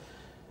of it,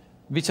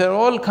 which are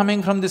all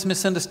coming from this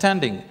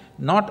misunderstanding.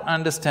 Not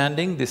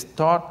understanding this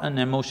thought and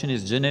emotion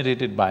is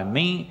generated by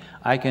me,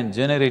 I can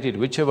generate it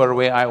whichever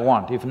way I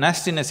want. If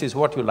nastiness is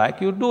what you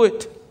like, you do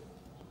it.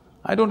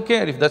 I don't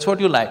care if that's what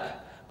you like,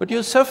 but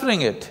you're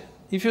suffering it.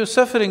 If you're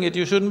suffering it,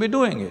 you shouldn't be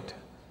doing it.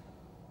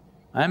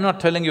 I'm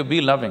not telling you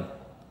be loving.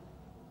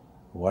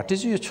 What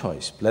is your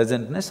choice,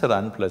 pleasantness or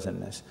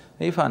unpleasantness?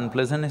 If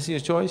unpleasantness is your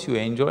choice, you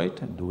enjoy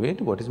it, do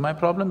it, what is my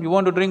problem? You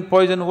want to drink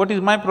poison, what is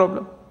my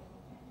problem?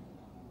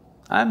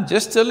 I'm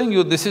just telling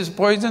you, this is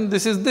poison,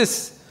 this is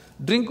this.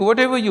 Drink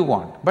whatever you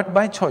want, but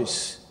by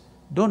choice.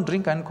 Don't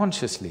drink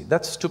unconsciously,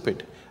 that's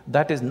stupid.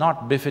 That is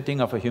not befitting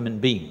of a human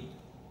being.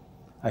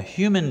 A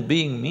human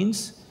being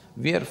means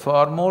we are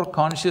far more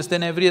conscious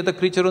than every other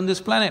creature on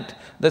this planet.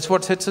 That's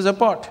what sets us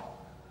apart.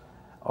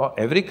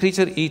 Every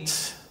creature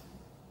eats,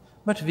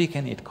 but we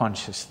can eat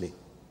consciously.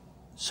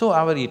 So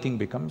our eating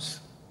becomes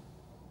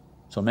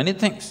so many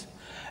things.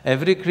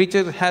 Every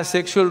creature has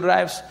sexual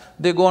drives,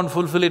 they go and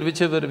fulfill it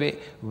whichever way.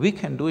 We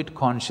can do it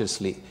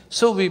consciously,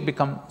 so we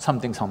become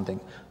something.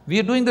 We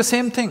are doing the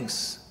same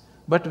things,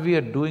 but we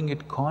are doing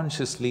it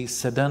consciously.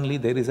 Suddenly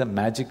there is a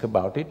magic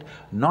about it,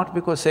 not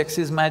because sex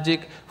is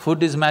magic,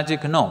 food is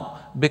magic, no.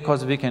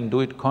 Because we can do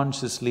it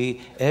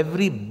consciously,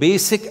 every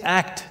basic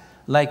act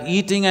like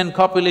eating and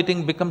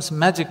copulating becomes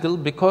magical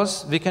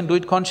because we can do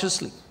it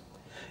consciously.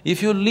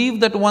 If you leave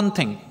that one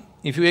thing,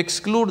 if you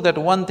exclude that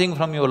one thing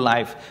from your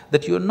life,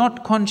 that you're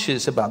not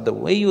conscious about the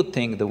way you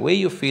think, the way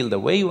you feel, the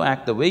way you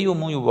act, the way you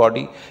move your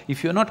body,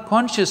 if you're not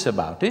conscious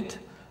about it,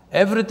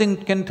 everything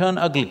can turn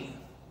ugly,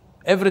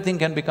 everything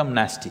can become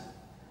nasty.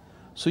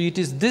 So it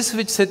is this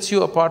which sets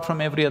you apart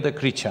from every other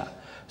creature.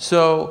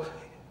 So,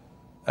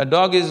 A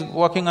dog is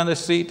walking on the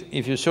street,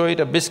 if you show it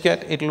a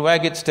biscuit, it'll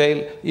wag its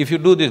tail. If you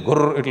do this,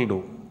 grrr, it'll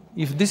do.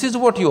 If this is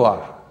what you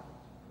are,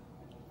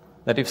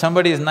 that if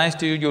somebody is nice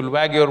to you, you'll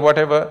wag your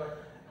whatever,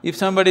 if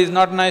somebody is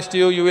not nice to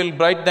you, you will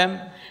bite them.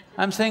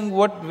 I'm saying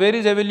where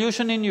is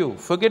evolution in you?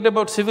 Forget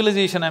about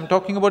civilization, I'm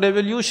talking about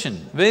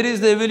evolution. Where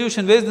is the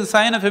evolution? Where is the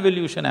sign of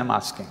evolution, I'm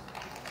asking?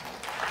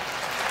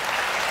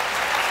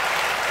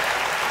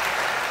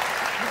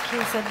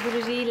 Okay,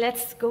 Sadhguruji,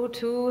 let's go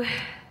to…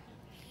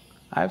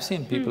 I've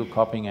seen people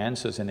copying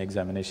answers in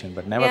examination,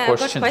 but never yeah,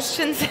 questions. I've got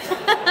questions.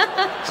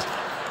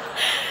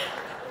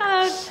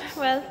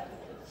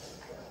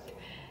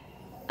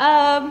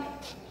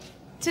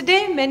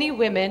 Today many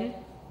women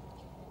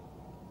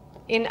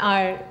in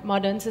our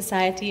modern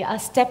society are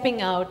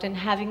stepping out and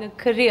having a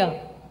career.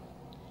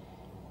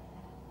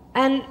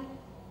 And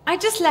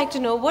I'd just like to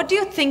know, what do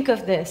you think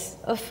of this?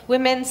 Of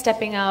women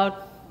stepping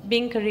out,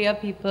 being career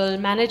people,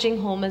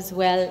 managing home as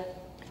well,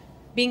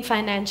 being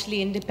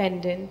financially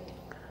independent?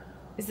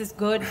 Is this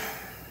good?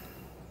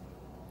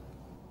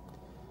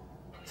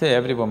 Say,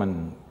 every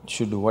woman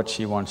should do what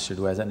she wants to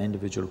do as an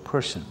individual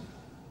person.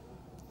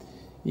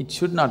 It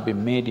should not be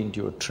made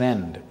into a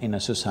trend in a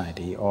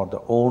society or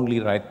the only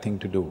right thing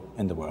to do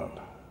in the world.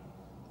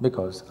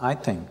 Because I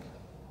think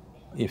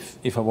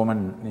if a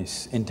woman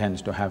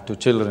intends to have 2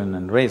 children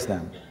and raise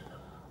them,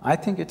 I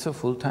think it's a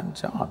full-time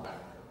job.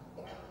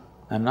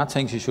 I'm not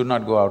saying she should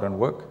not go out and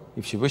work.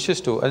 If she wishes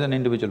to, as an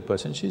individual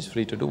person, she's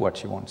free to do what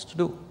she wants to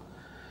do.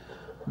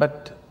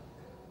 But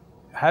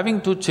having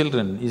 2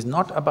 children is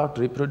not about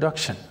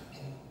reproduction.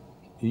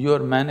 You're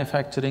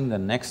manufacturing the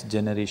next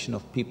generation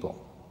of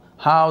people.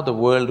 How the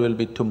world will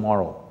be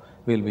tomorrow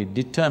will be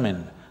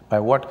determined by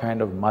what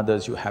kind of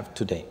mothers you have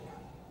today,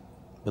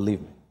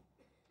 believe me.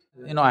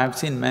 You know, I've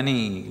seen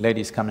many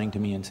ladies coming to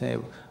me and say,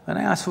 when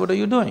I ask, what are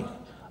you doing?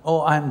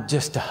 Oh, I'm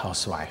just a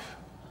housewife.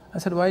 I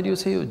said, why do you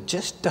say you're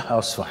just a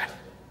housewife?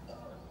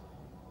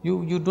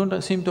 You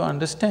don't seem to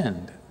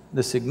understand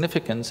the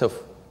significance of,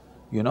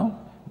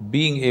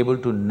 being able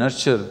to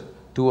nurture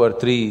 2 or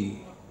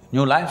 3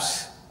 new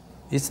lives.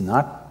 It's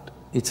not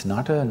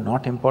a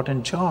not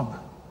important job.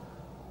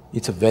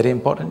 It's a very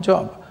important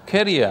job.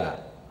 Career,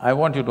 I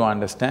want you to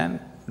understand,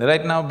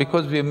 right now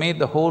because we have made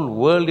the whole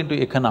world into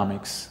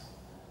economics,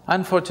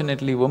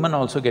 unfortunately women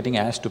also getting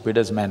as stupid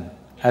as men,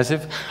 as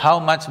if how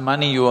much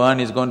money you earn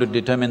is going to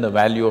determine the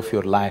value of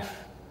your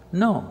life.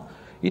 No,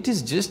 it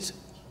is just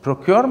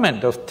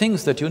procurement of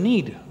things that you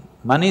need.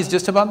 Money is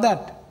just about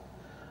that.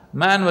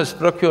 Man was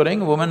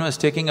procuring, woman was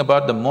taking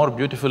about the more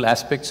beautiful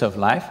aspects of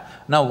life.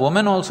 Now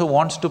woman also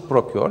wants to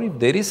procure. If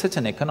there is such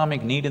an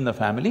economic need in the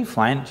family,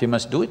 fine, she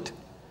must do it.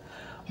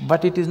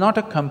 But it is not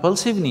a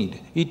compulsive need.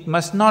 It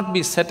must not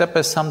be set up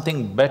as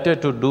something better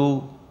to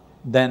do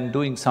than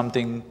doing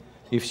something.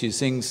 If she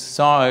sings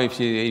song,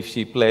 if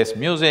she plays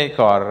music,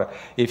 or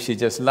if she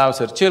just loves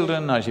her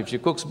children, or if she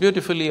cooks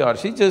beautifully, or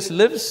she just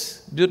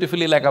lives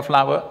beautifully like a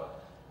flower,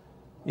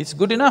 it's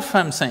good enough,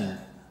 I'm saying.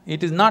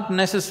 It is not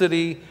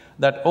necessary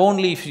that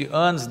only if she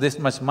earns this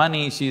much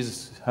money, she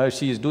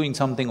is doing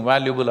something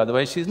valuable,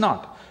 otherwise she's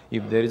not.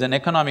 If there is an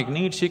economic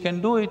need, she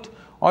can do it,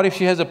 or if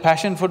she has a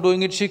passion for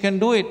doing it, she can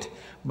do it.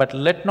 But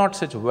let not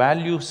such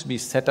values be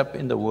set up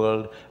in the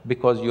world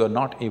because you are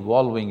not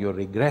evolving, you're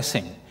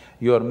regressing.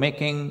 You are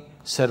making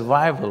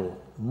survival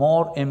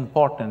more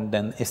important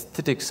than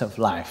aesthetics of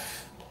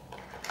life.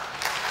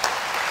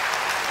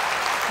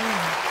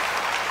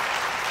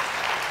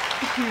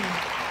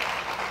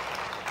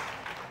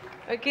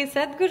 Okay,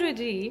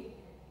 Sadhguruji,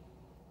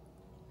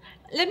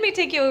 let me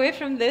take you away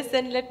from this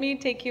and let me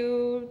take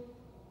you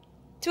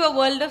to a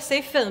world of,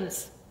 say,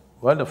 films.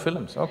 World of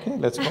films, okay,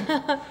 let's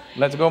go.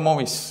 Let's go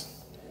movies.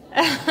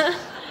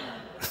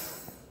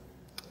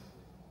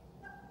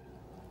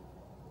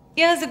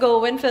 Years ago,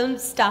 when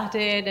films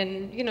started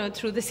and,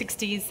 through the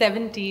 60s,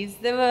 70s,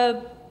 there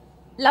were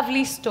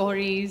lovely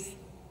stories,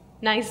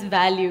 nice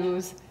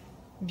values,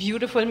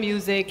 beautiful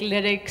music,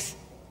 lyrics.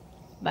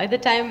 By the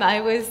time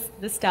I was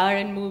the star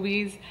in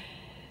movies,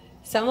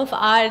 some of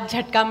our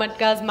jhatka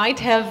matkas might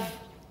have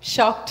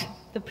shocked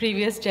the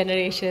previous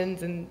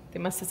generations and they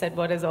must have said,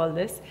 what is all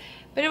this?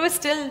 But it was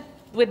still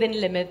within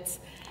limits.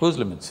 Whose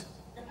limits?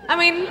 I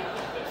mean,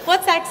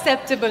 what's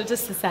acceptable to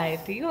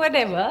society,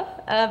 whatever.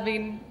 I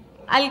mean,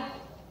 I'll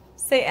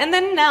say… And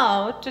then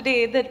now,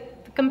 today, the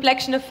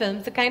complexion of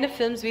films, the kind of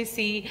films we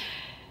see,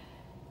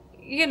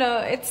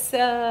 it's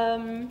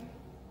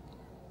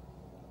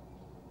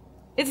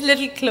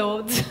little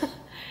clothes,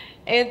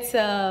 it's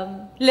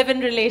live-in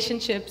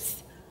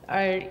relationships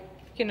are,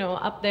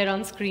 up there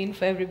on screen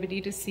for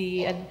everybody to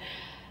see, and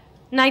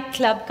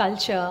nightclub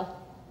culture.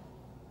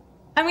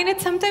 I mean,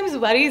 it sometimes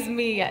worries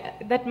me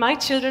that my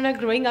children are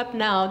growing up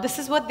now, this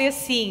is what they're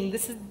seeing,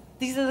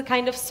 these are the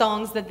kind of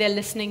songs that they're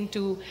listening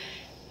to.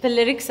 The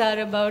lyrics are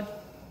about,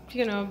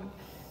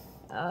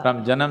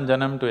 from Janam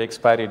Janam to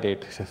expiry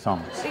date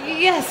songs.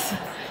 Yes.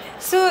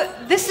 So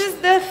this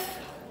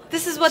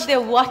is what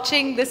they're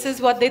watching, this is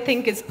what they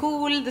think is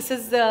cool, this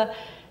is the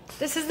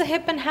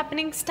hip and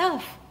happening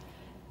stuff.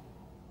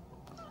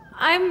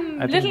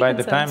 I'm I little think by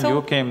the time concerned.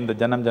 you came, the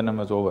Janam Janam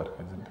was over,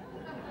 isn't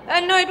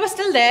it? No, it was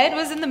still there. It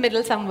was in the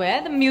middle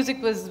somewhere. The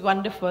music was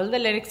wonderful. The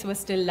lyrics were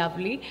still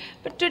lovely.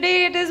 But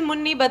today it is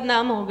Munni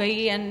Badnaam Ho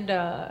Gayi, and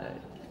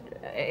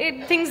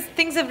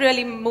things have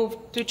really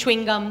moved to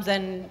chewing gums,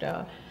 and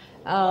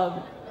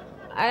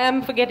I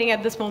am forgetting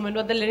at this moment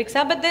what the lyrics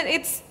are. But then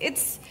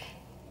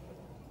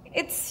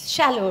it's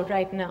shallow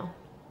right now.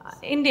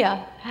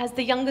 India has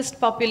the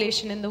youngest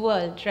population in the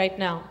world right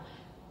now.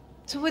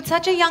 So with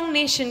such a young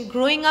nation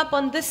growing up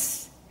on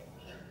this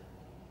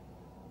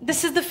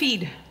is the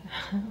feed.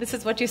 This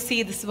is what you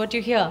see, this is what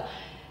you hear.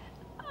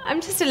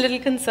 I'm just a little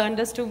concerned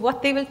as to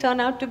what they will turn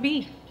out to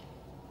be.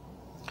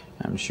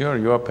 I'm sure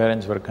your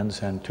parents were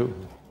concerned too.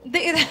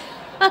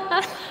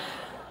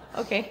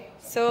 Okay,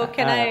 so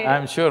can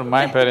I'm sure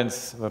my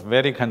parents were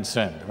very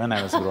concerned when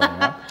I was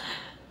growing up.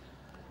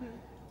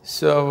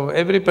 So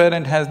every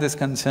parent has this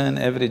concern,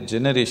 every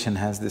generation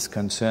has this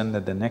concern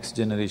that the next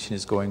generation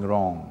is going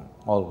wrong,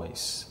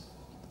 always.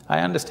 I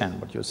understand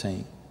what you're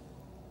saying.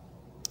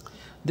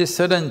 This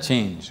sudden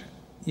change,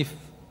 if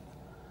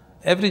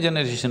every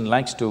generation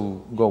likes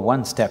to go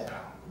one step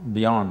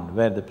beyond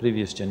where the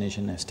previous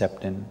generation has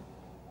stepped in,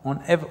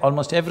 on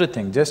almost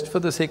everything, just for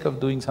the sake of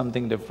doing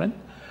something different,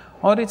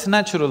 or it's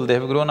natural, they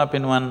have grown up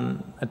in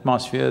one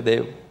atmosphere,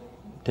 they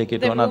take it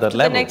to another level.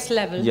 They move to the next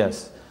level.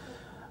 Yes.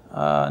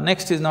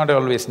 Next is not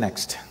always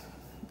next.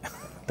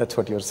 That's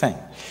what you're saying.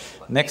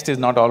 Next is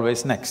not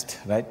always next,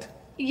 right?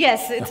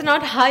 Yes, it's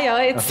not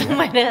higher, it's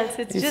somewhere else,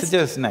 It's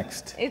just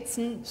next.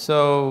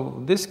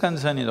 So, this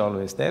concern is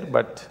always there,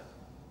 but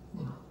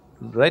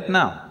right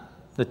now,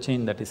 the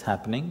change that is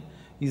happening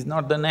is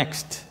not the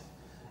next.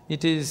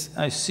 It is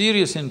a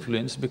serious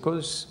influence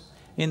because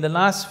in the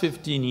last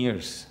 15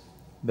 years,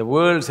 the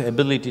world's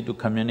ability to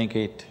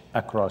communicate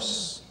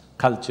across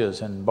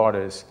cultures and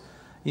borders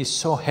is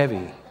so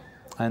heavy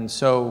and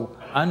so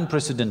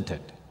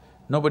unprecedented.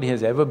 Nobody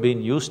has ever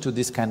been used to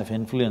this kind of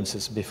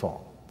influences before,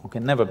 okay,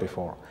 never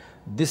before.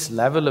 This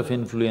level of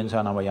influence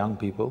on our young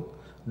people,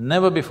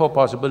 never before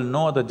possible,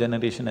 no other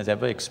generation has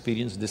ever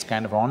experienced this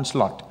kind of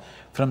onslaught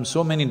from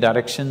so many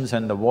directions,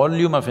 and the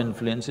volume of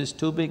influence is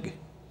too big.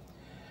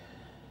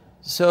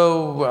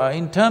 So,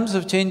 in terms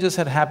of changes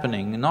that are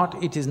happening,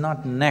 it is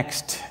not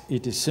next,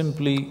 it is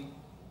simply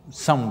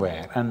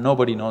somewhere and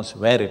nobody knows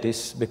where it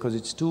is because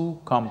it's too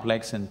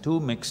complex and too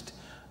mixed.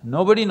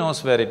 Nobody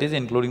knows where it is,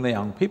 including the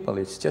young people,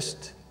 it's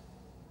just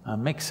a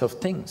mix of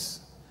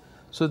things.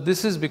 So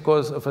this is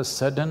because of a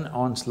sudden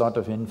onslaught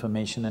of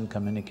information and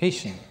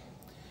communication.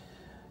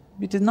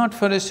 It is not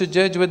for us to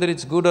judge whether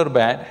it's good or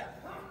bad,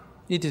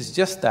 it is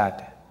just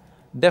that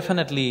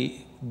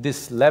definitely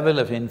this level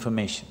of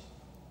information.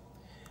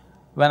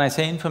 When I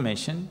say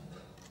information,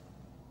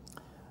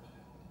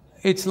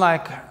 it's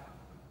like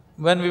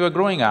when we were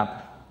growing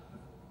up,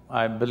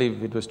 I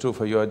believe it was true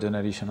for your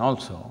generation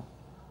also,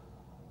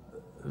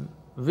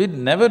 we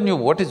never knew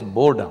what is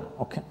boredom,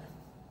 okay?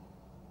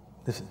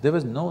 There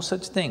was no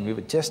such thing, we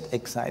were just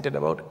excited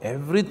about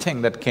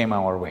everything that came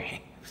our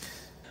way.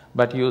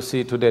 But you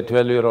see today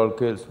 12-year-old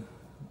kids,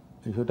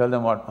 if you tell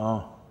them what,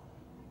 oh.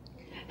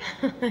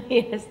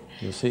 Yes.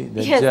 You see,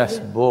 they're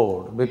just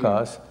bored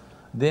because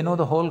they know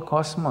the whole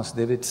cosmos,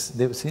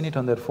 they've seen it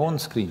on their phone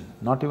screen,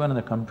 not even on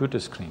the computer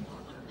screen.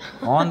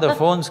 On the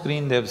phone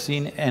screen, they've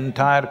seen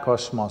entire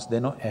cosmos,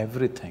 they know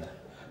everything.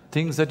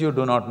 Things that you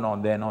do not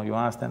know, they know, you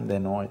ask them, they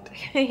know it.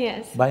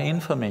 Yes. By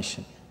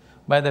information.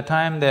 By the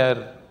time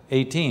they're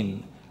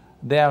 18,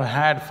 they have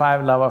had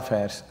 5 love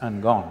affairs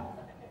and gone.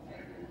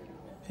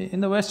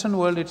 In the Western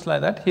world, it's like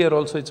that, here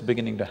also it's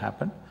beginning to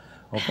happen,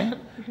 okay?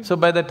 So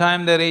by the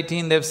time they're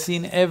 18, they've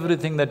seen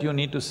everything that you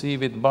need to see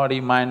with body,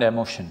 mind,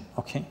 emotion,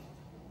 okay?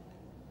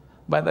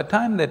 By the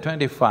time they're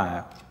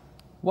 25,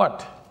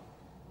 what?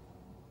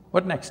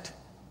 What next?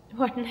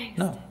 What next?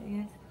 No.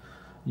 Yes.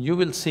 You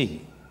will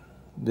see,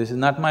 this is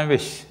not my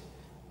wish,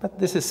 but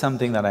this is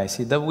something that I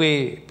see, the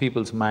way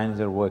people's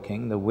minds are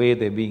working, the way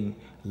they're being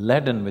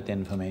laden with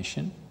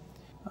information.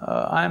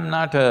 I'm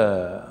not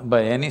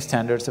by any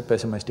standards a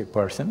pessimistic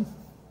person,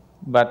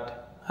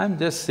 but I'm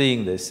just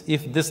seeing this.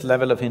 If this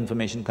level of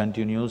information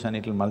continues and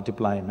it'll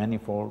multiply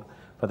manifold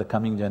for the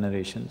coming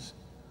generations,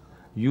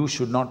 you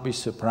should not be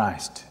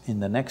surprised in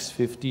the next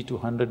 50 to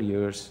 100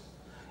 years,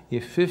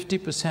 if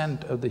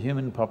 50% of the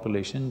human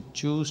population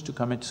choose to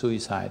commit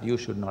suicide, you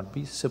should not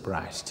be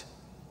surprised,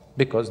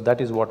 because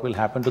that is what will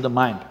happen to the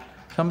mind.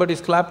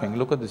 Somebody's clapping,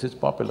 look at this, it's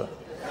popular.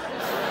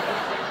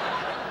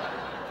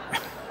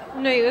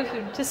 No,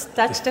 you've just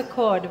touched a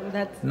chord,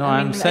 that's… No, I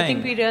I'm saying,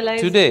 I think we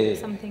realize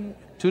something…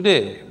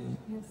 Today,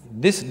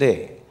 this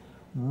day,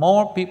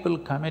 more people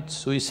commit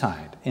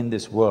suicide in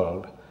this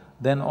world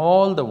than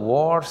all the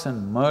wars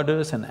and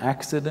murders and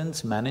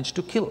accidents manage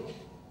to kill.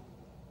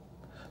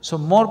 So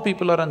more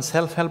people are on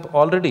self-help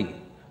already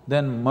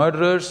than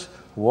murderers,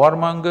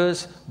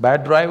 warmongers,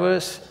 bad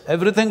drivers,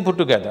 everything put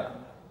together.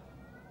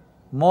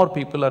 More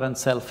people are on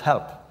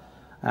self-help.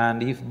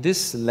 And if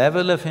this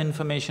level of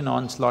information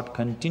onslaught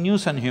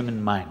continues on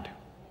human mind,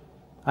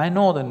 I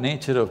know the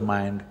nature of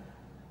mind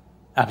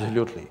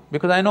absolutely,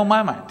 because I know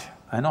my mind.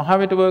 I know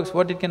how it works,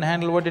 what it can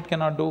handle, what it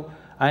cannot do.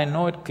 I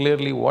know it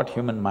clearly what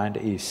human mind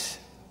is.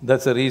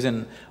 That's the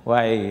reason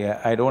why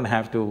I don't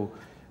have to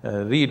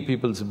read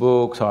people's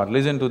books or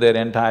listen to their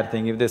entire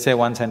thing. If they say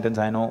one sentence,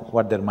 I know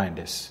what their mind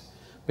is.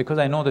 Because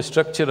I know the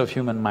structure of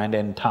human mind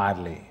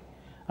entirely.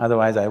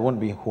 Otherwise, I won't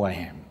be who I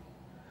am.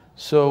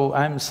 So,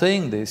 I'm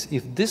saying this,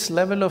 if this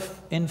level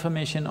of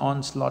information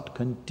onslaught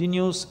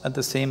continues at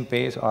the same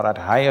pace or at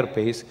higher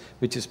pace,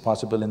 which is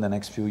possible in the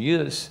next few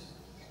years,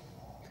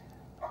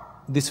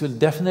 this will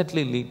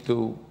definitely lead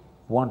to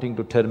wanting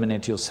to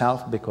terminate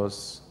yourself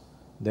because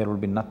there will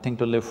be nothing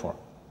to live for.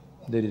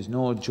 There is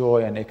no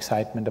joy and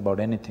excitement about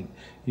anything.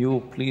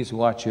 You please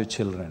watch your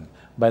children.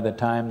 By the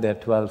time they're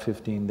 12,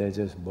 15, they're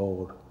just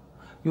bored.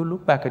 You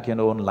look back at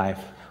your own life.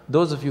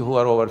 Those of you who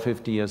are over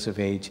 50 years of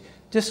age,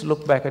 just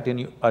look back at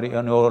your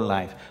own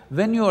life.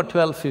 When you were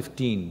 12,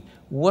 15,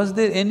 was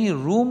there any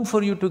room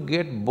for you to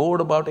get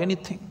bored about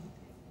anything?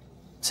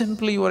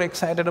 Simply you were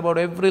excited about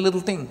every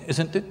little thing,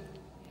 isn't it?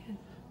 Yeah.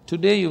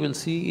 Today you will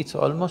see it's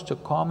almost a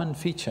common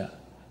feature.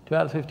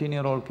 12,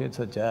 15-year-old kids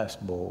are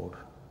just bored.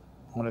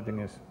 Only thing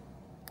is…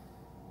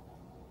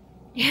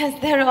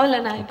 Yes, they're all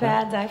on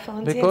iPads,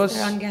 iPhones, because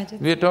yes, they're on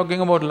gadgets. we're talking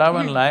about love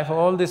and life,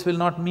 all this will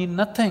not mean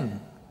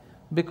nothing.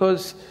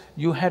 Because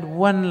you had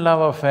one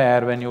love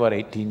affair when you were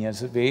 18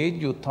 years of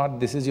age, you thought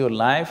this is your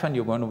life and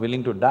you're going to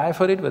willing to die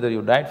for it, whether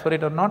you died for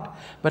it or not,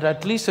 but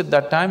at least at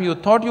that time you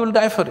thought you'll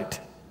die for it,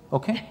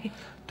 okay?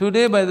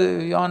 Today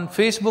on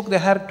Facebook they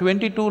have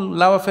 22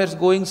 love affairs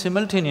going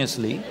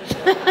simultaneously.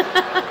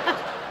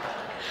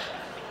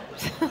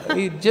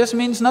 It just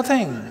means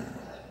nothing.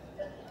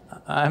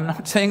 I'm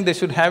not saying they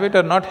should have it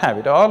or not have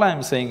it, all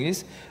I'm saying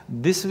is,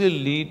 this will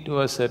lead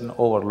to a certain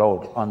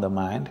overload on the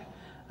mind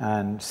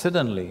and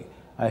suddenly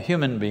a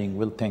human being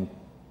will think,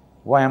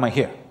 why am I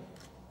here?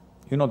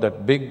 You know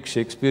that big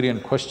Shakespearean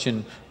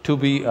question, to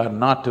be or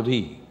not to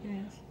be?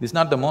 Yes. This is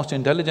not the most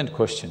intelligent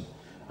question.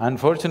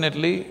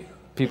 Unfortunately,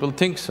 people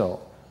think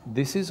so.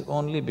 This is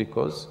only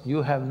because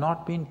you have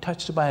not been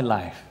touched by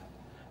life.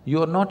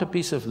 You are not a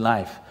piece of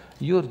life,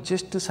 you're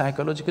just a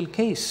psychological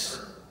case.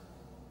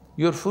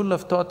 You're full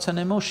of thoughts and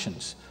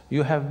emotions.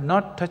 You have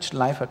not touched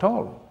life at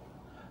all.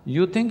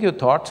 You think your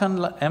thoughts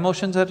and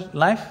emotions are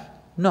life?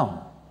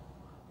 No.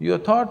 Your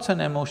thoughts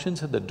and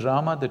emotions are the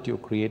drama that you're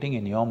creating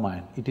in your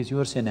mind. It is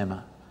your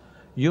cinema.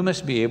 You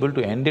must be able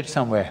to end it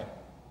somewhere.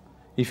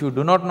 If you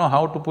do not know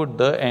how to put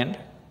the end,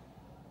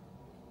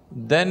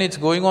 then it's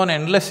going on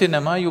endless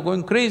cinema, you're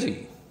going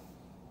crazy.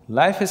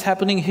 Life is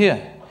happening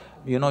here.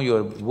 You know,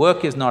 your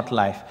work is not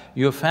life,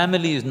 your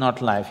family is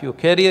not life, your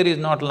career is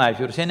not life,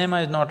 your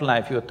cinema is not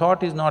life, your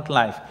thought is not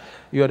life,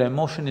 your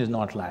emotion is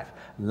not life.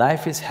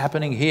 Life is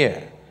happening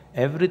here.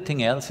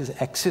 Everything else is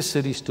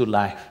accessories to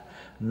life.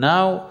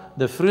 Now,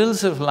 the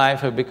frills of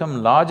life have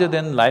become larger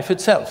than life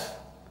itself.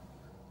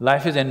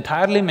 Life is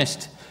entirely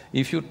missed.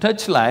 If you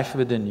touch life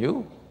within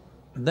you,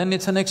 then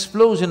it's an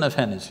explosion of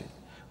energy.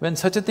 When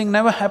such a thing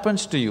never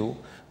happens to you,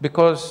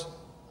 because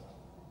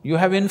you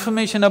have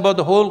information about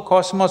the whole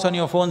cosmos on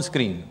your phone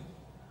screen,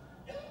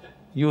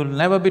 you will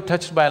never be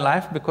touched by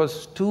life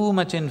because too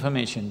much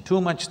information, too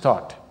much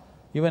thought,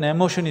 even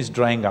emotion is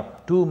drying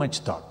up, too much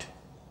thought.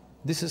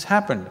 This has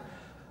happened.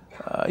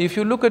 If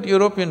you look at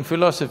European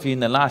philosophy in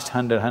the last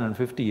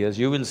 150 years,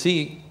 you will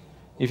see,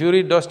 if you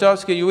read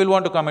Dostoevsky, you will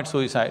want to commit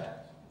suicide.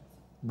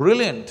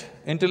 Brilliant,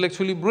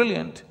 intellectually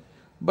brilliant,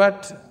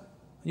 but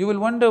you will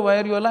wonder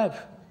why are you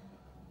alive?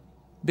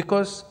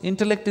 Because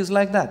intellect is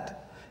like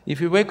that. If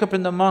you wake up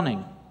in the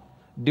morning,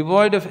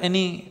 devoid of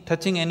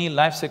touching any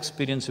life's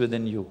experience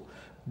within you,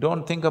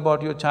 don't think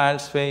about your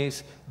child's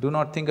face, do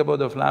not think about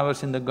the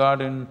flowers in the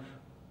garden,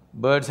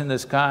 birds in the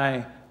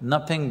sky,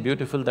 nothing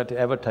beautiful that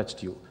ever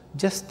touched you.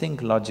 Just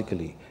think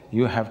logically,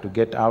 you have to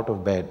get out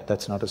of bed,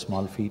 that's not a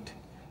small feat.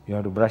 You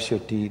have to brush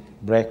your teeth,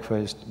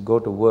 breakfast, go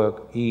to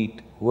work,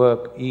 eat,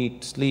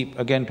 sleep,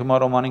 again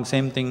tomorrow morning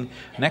same thing.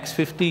 Next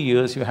 50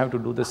 years you have to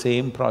do the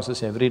same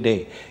process every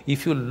day.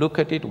 If you look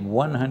at it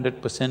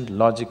 100%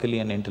 logically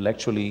and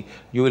intellectually,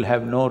 you will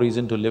have no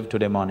reason to live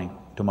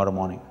tomorrow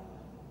morning.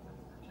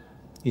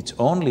 It's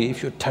only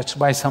if you're touched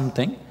by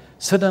something,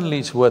 suddenly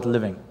it's worth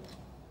living.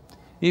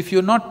 If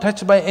you're not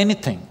touched by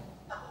anything,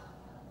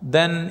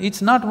 then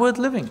it's not worth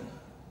living.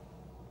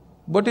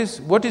 What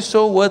is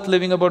so worth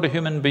living about a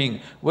human being?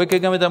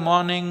 Waking up in the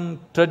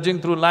morning,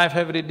 trudging through life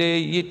every day,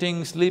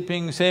 eating,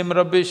 sleeping, same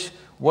rubbish,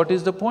 what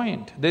is the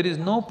point? There is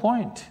no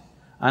point.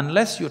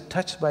 Unless you're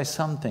touched by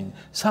something,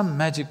 some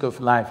magic of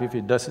life, if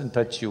it doesn't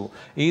touch you,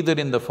 either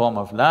in the form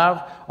of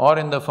love, or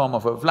in the form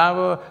of a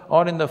flower,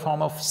 or in the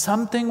form of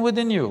something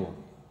within you.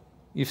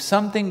 If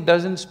something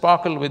doesn't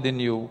sparkle within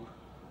you,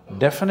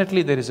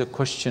 definitely there is a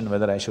question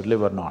whether I should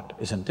live or not,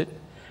 isn't it?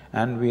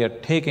 And we are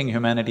taking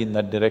humanity in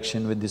that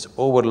direction with this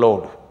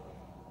overload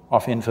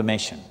of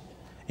information.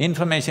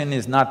 Information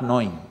is not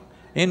knowing,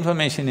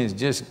 information is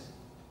just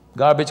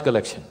garbage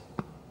collection.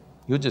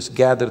 You just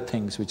gather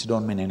things which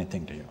don't mean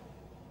anything to you.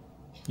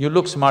 You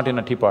look smart in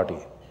a tea party,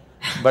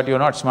 but you're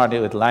not smart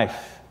with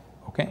life.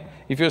 okay?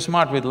 If you're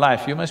smart with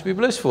life, you must be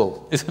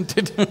blissful, isn't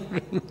it?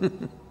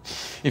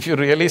 If you're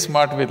really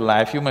smart with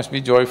life, you must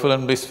be joyful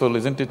and blissful,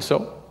 isn't it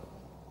so?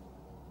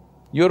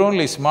 You're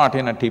only smart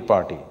in a tea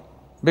party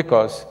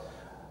because,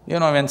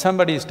 when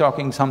somebody is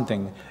talking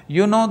something,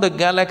 the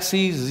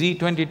galaxy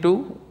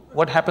Z22,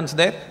 what happens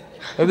there?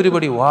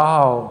 Everybody,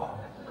 wow.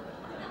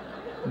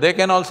 They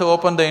can also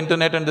open the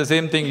internet and the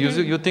same thing.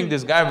 You think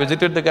this guy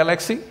visited the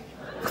galaxy?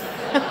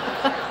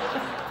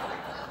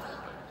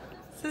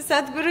 So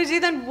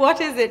Sadhguruji, then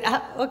what is it?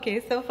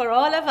 Okay, so for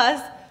all of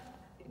us,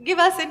 give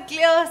us in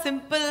clear,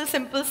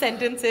 simple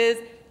sentences,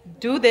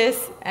 do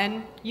this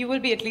and you will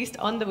be at least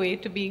on the way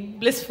to being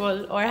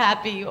blissful or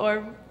happy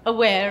or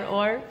aware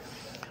or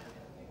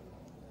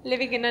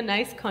living in a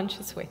nice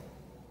conscious way.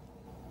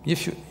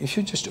 If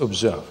you just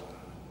observe,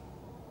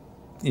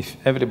 if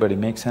everybody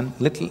makes a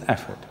little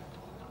effort,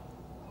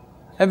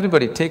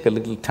 everybody take a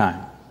little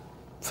time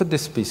for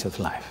this piece of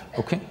life,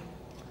 okay?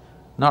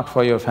 Not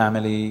for your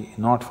family,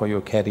 not for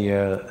your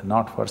career,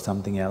 not for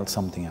something else.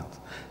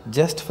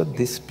 Just for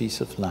this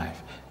piece of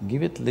life,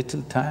 give it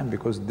little time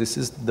because this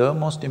is the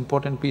most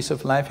important piece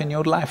of life in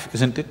your life,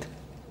 isn't it?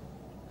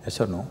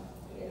 Yes or no?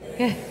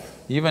 Yes.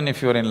 Even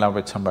if you're in love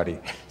with somebody,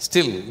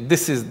 still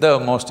this is the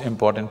most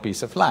important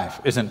piece of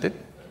life, isn't it?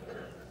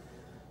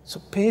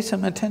 So pay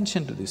some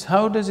attention to this.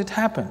 How does it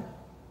happen?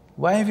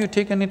 Why have you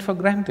taken it for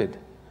granted?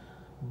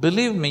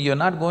 Believe me, you're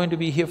not going to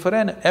be here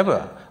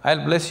forever.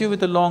 I'll bless you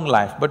with a long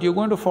life, but you're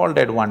going to fall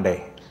dead one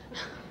day.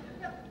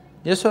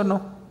 Yes or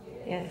no?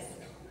 Yes.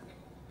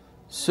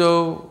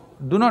 So,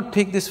 do not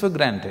take this for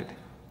granted.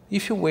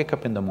 If you wake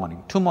up in the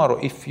morning, tomorrow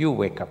if you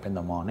wake up in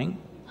the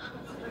morning…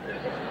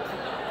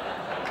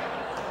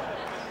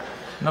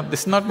 No,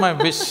 this is not my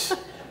wish,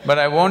 but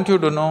I want you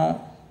to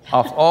know,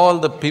 of all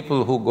the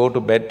people who go to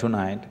bed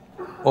tonight,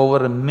 over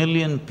 1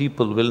 million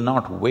people will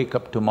not wake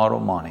up tomorrow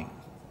morning.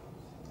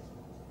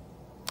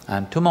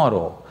 And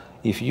tomorrow,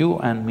 if you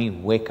and me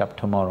wake up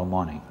tomorrow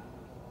morning,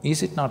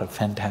 is it not a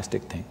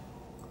fantastic thing?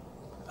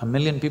 1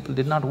 million people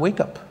did not wake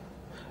up.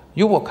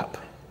 You woke up.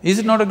 Is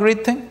it not a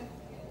great thing?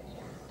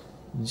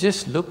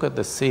 Just look at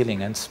the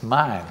ceiling and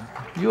smile.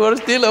 You are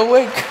still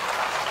awake.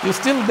 You're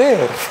still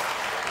there.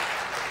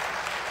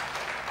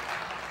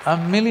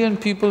 1 million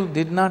people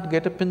did not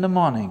get up in the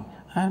morning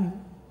and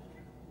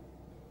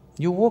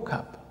you woke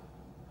up.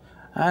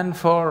 And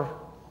for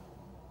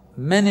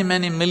many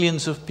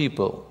millions of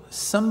people,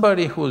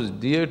 somebody who's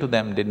dear to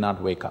them did not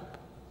wake up.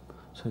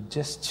 So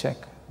just check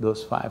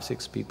those 5,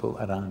 6 people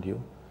around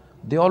you.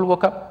 They all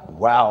woke up,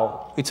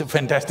 wow, it's a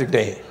fantastic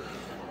day.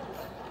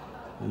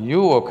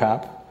 You woke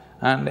up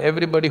and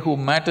everybody who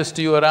matters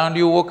to you around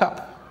you woke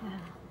up.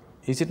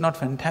 Is it not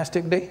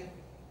fantastic day?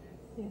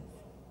 Yes.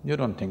 You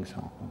don't think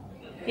so?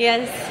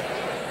 Yes.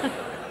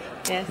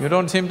 Yes. You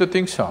don't seem to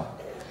think so.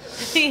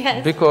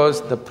 Yes.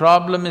 Because the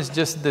problem is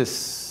just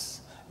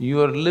this,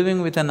 you are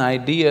living with an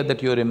idea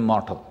that you're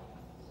immortal.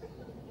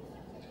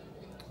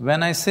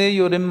 When I say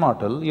you're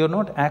immortal, you're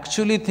not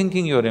actually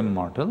thinking you're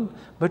immortal,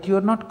 but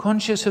you're not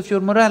conscious of your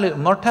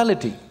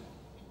mortality.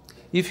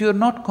 If you're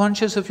not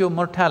conscious of your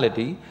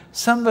mortality,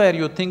 somewhere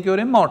you think you're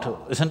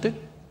immortal, isn't it?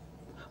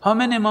 How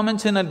many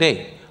moments in a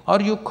day are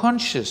you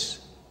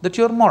conscious that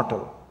you're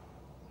mortal?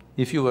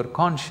 If you were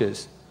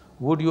conscious,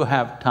 would you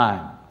have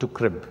time to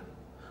crib?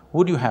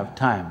 Would you have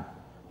time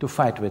to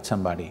fight with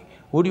somebody?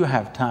 Would you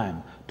have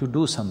time to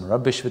do some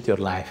rubbish with your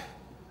life?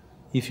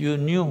 If you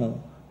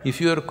knew,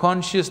 if you are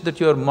conscious that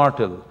you are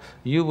mortal,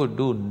 you would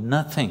do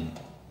nothing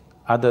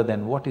other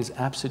than what is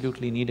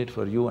absolutely needed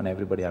for you and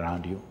everybody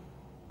around you.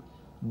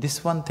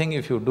 This one thing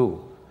if you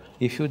do,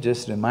 if you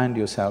just remind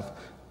yourself,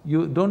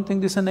 you don't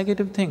think this is a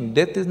negative thing.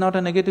 Death is not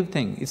a negative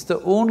thing, it's the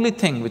only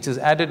thing which has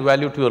added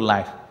value to your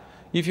life.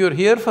 If you're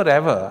here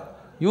forever,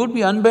 you would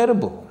be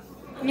unbearable.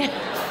 Yes,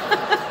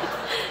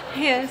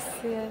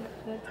 yes.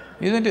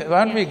 Isn't it?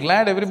 Aren't we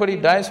glad everybody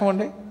dies one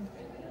day?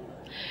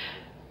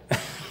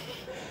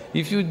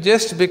 If you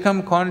just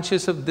become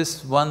conscious of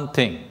this one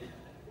thing,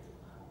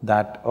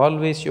 that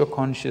always you're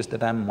conscious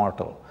that I'm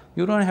mortal,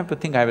 you don't have to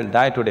think, I will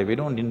die today, we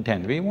don't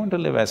intend, we want to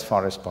live as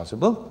far as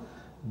possible.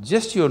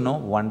 Just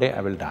one day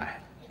I will die.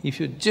 If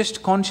you're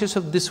just conscious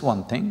of this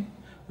one thing,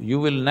 you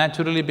will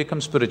naturally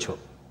become spiritual.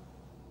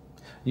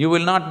 You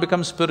will not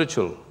become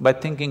spiritual by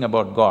thinking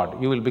about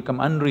God, you will become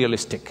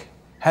unrealistic,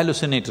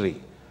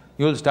 hallucinatory.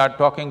 You will start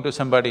talking to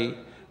somebody,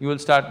 you will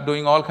start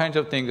doing all kinds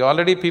of things.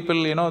 Already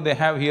people, they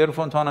have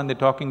earphones on and they're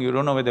talking, you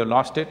don't know whether they've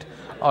lost it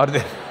or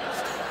they…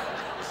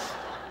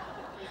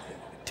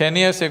 10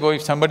 years ago,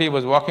 if somebody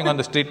was walking on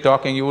the street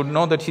talking, you would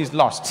know that he's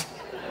lost.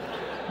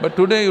 But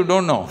today you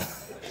don't know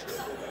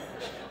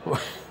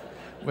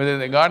whether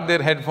they got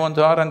their headphones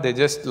on and they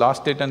just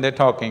lost it and they're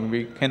talking,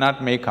 we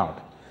cannot make out.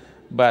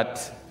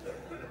 But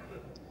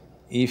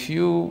if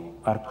you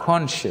are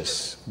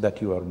conscious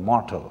that you are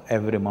mortal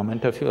every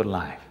moment of your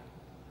life,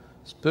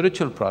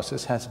 spiritual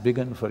process has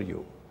begun for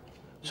you.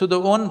 So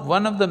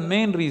one of the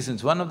main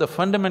reasons, one of the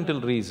fundamental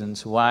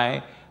reasons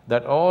why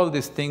that all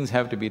these things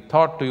have to be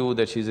taught to you,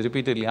 that she's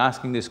repeatedly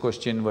asking this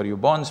question, were you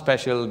born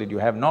special, did you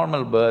have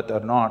normal birth or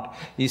not,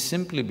 is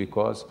simply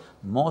because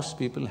most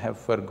people have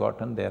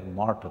forgotten they're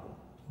mortal.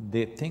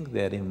 They think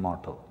they're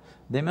immortal.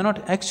 They may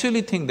not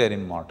actually think they're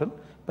immortal,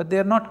 but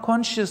they're not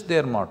conscious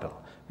they're mortal.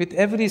 With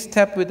every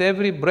step, with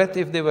every breath,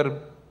 if they were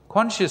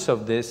conscious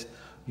of this,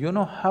 you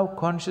know how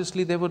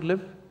consciously they would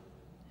live?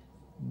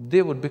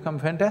 They would become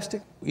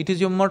fantastic. It is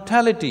your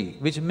mortality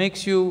which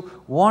makes you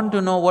want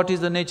to know what is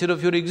the nature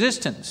of your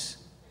existence.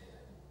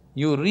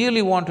 You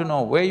really want to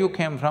know where you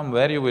came from,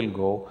 where you will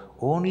go.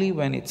 Only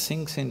when it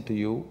sinks into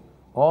you,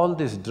 all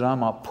this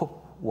drama, poof,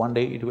 one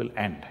day it will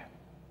end.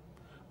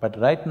 But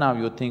right now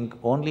you think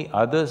only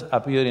others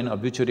appear in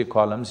obituary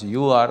columns,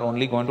 you are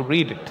only going to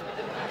read it.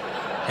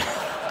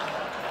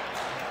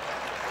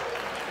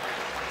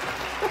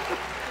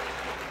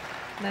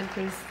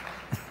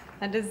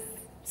 That is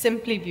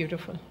simply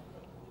beautiful.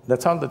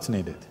 That's all that's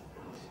needed.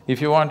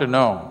 If you want to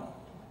know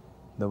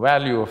the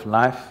value of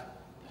life,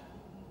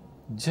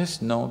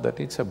 just know that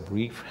it's a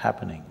brief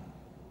happening.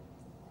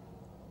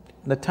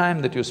 The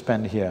time that you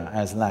spend here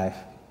as life,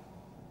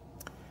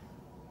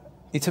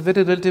 it's a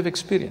very relative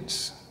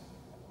experience.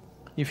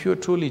 If you're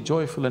truly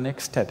joyful and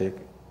ecstatic,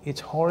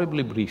 it's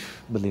horribly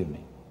brief, believe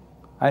me.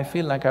 I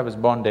feel like I was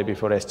born day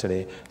before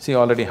yesterday, see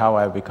already how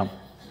I've become.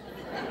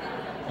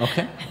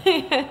 Okay?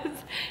 Yes,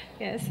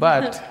 yes.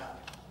 But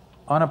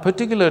on a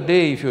particular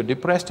day, if you're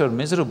depressed or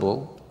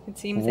miserable,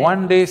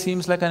 one day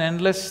seems like an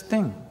endless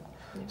thing.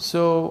 Yeah.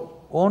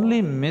 So,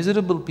 only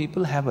miserable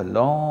people have a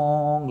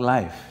long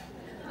life.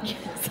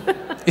 Yes.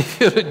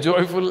 If you're a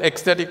joyful,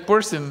 ecstatic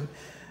person,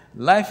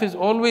 life is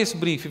always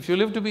brief. If you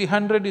live to be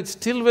 100, it's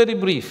still very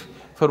brief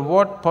for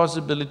what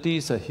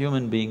possibilities a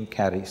human being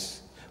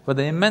carries. For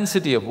the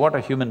immensity of what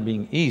a human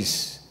being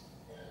is,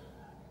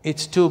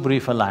 it's too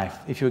brief a life.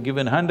 If you're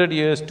given 100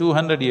 years,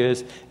 200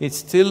 years, it's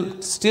still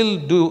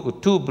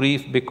too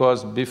brief,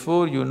 because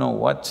before you know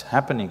what's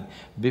happening,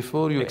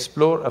 before you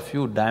explore a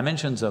few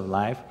dimensions of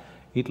life,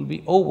 it'll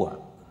be over.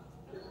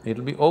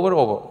 It'll be over,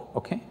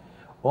 okay?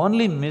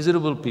 Only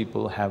miserable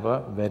people have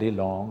a very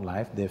long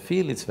life, they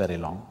feel it's very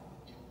long.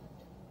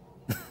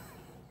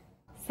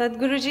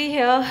 Sadhguruji,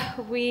 here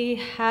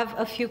we have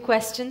a few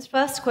questions.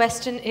 First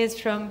question is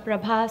from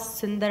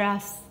Prabhas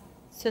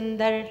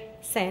Sundar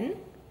Sen.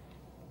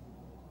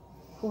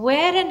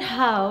 Where and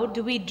how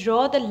do we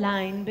draw the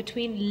line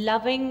between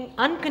loving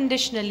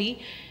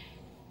unconditionally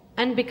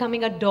and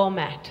becoming a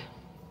doormat?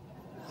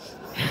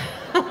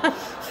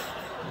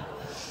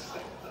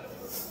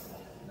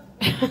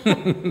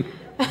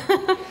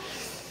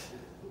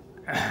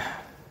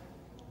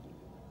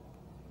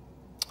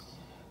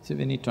 See,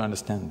 we need to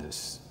understand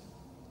this.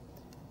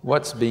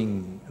 What's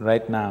being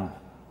right now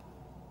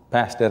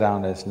passed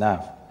around as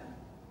love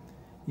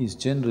is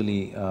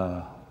generally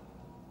a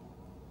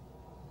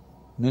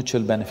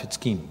mutual benefit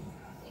scheme.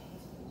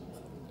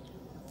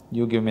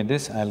 You give me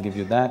this, I'll give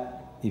you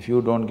that. If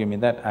you don't give me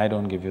that, I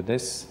don't give you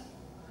this.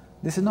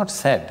 This is not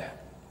said,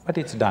 but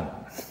it's done.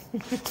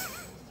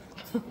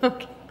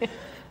 Okay.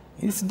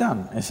 It's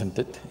done, isn't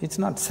it? It's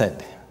not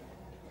said.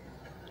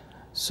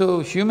 So,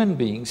 human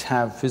beings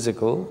have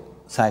physical,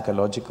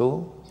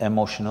 psychological,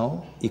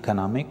 emotional,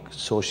 economic,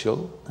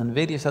 social and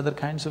various other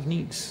kinds of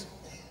needs.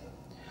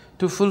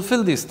 To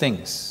fulfill these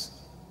things,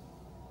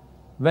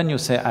 when you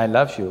say, I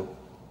love you,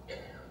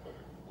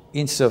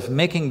 instead of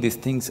making these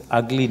things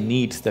ugly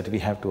needs that we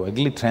have to,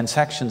 ugly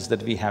transactions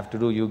that we have to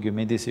do, you give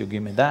me this, you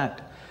give me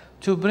that,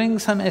 to bring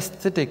some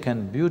aesthetic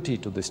and beauty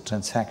to this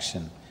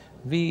transaction,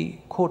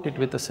 we coat it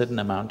with a certain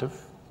amount of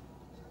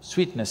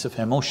sweetness of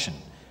emotion,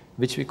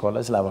 which we call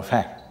as love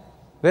affair,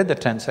 where the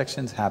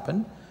transactions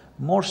happen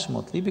more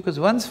smoothly, because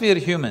once we are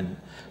human,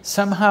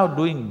 somehow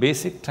doing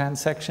basic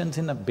transactions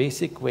in a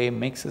basic way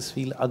makes us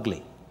feel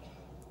ugly.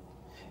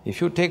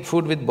 If you take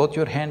food with both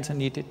your hands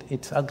and eat it,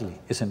 it's ugly,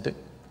 isn't it?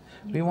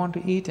 We want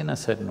to eat in a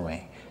certain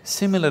way.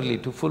 Similarly,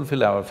 to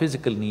fulfill our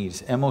physical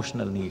needs,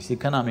 emotional needs,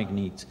 economic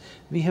needs,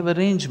 we have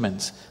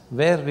arrangements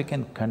where we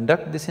can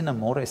conduct this in a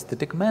more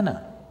aesthetic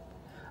manner.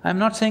 I'm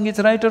not saying it's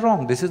right or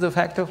wrong, this is the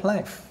fact of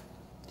life.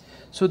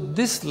 So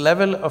this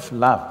level of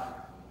love,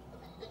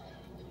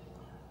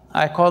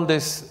 I call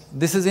this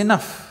is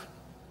enough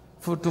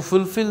to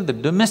fulfill the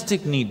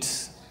domestic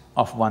needs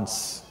of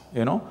one's,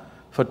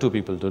 for two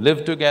people to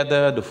live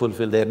together, to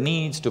fulfill their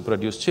needs, to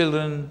produce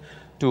children,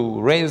 to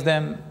raise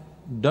them.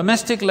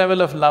 Domestic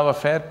level of love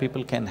affair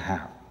people can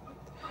have.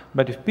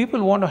 But if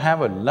people want to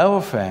have a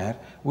love affair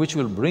which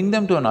will bring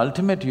them to an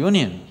ultimate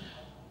union,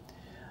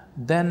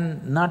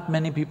 then not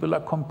many people are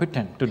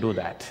competent to do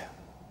that.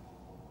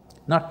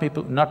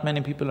 Not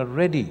many people are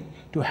ready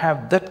to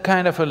have that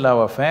kind of a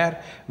love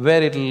affair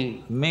where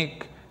it'll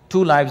make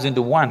two lives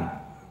into one.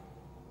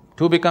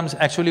 Two becomes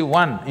actually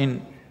one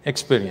in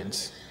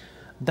experience.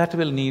 That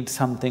will need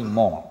something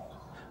more.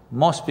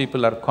 Most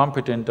people are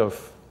competent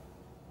of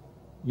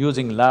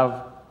using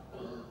love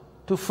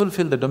to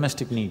fulfill the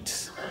domestic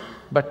needs.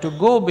 But to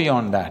go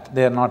beyond that,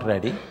 they are not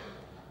ready.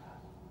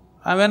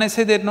 And when I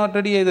say they're not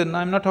ready either,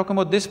 I'm not talking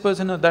about this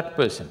person or that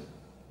person.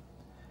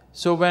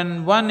 So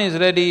when one is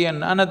ready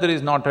and another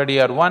is not ready,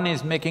 or one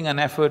is making an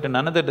effort and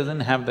another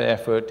doesn't have the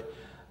effort,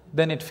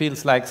 then it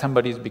feels like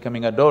somebody is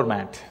becoming a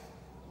doormat.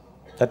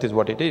 That is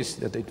what it is,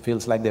 that it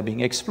feels like they're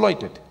being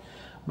exploited.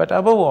 But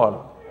above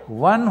all,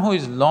 one who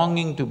is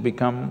longing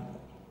to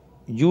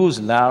use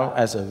love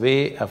as a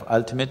way of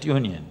ultimate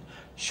union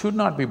should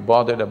not be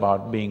bothered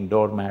about being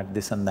doormat,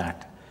 this and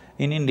that.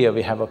 In India,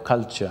 we have a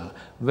culture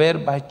where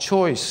by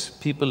choice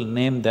people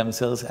name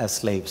themselves as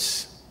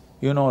slaves.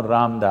 You know,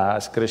 Ram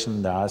Das,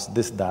 Krishna Das,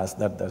 this Das,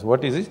 that Das.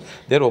 What is it?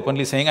 They're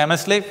openly saying, I'm a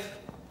slave,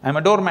 I'm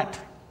a doormat.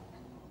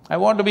 I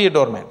want to be a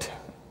doormat.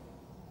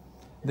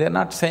 They're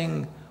not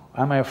saying,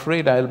 am I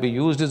afraid I'll be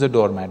used as a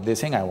doormat? They're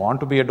saying, I want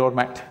to be a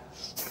doormat.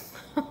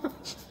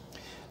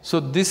 So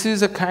this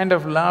is a kind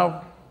of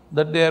love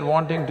that they are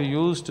wanting to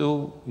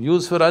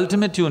use for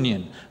ultimate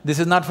union. This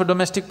is not for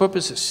domestic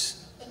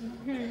purposes.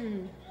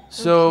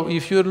 So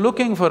if you're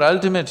looking for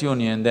ultimate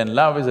union, then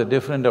love is a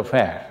different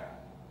affair.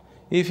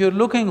 If you're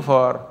looking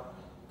for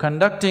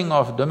conducting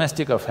of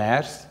domestic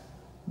affairs,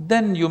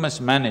 then you must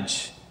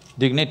manage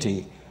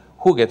dignity,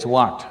 who gets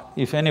what.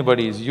 If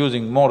anybody is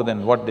using more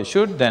than what they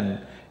should,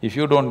 then if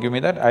you don't give me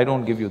that, I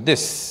don't give you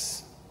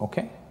this,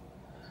 okay?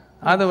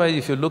 Otherwise,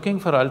 if you're looking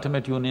for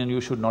ultimate union,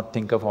 you should not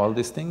think of all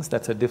these things,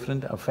 that's a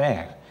different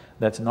affair.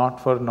 That's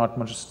not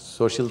much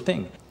social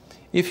thing.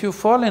 If you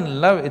fall in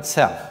love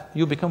itself,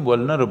 you become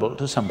vulnerable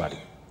to somebody.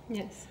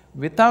 Yes.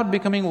 Without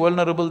becoming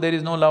vulnerable, there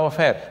is no love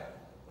affair.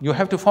 You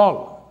have to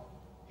fall.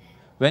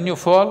 When you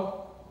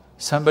fall,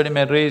 somebody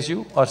may raise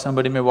you or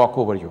somebody may walk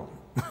over you.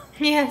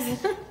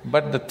 Yes.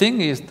 But the thing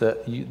is,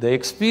 the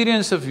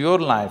experience of your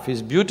life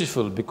is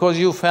beautiful because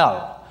you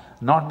fell,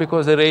 not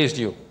because they raised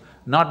you,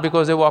 not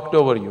because they walked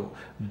over you,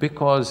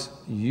 because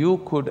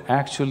you could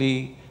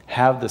actually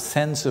have the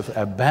sense of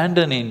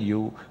abandon in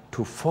you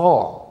to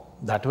fall.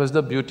 That was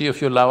the beauty of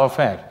your love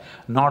affair,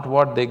 not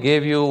what they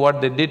gave you,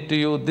 what they did to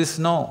you, this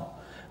no.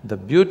 The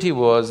beauty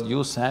was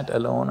you sat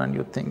alone and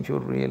you think you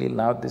really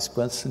love this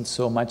person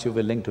so much you're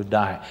willing to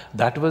die.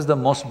 That was the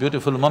most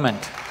beautiful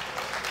moment.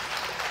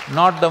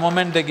 Not the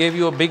moment they gave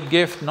you a big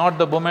gift, not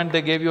the moment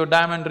they gave you a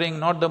diamond ring,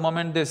 not the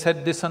moment they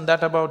said this and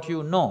that about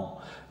you,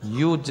 no.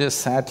 You just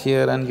sat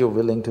here and you're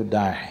willing to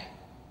die.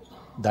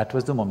 That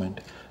was the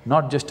moment.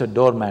 Not just a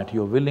doormat,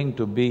 you're willing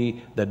to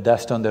be the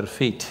dust on their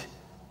feet,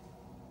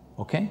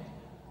 okay?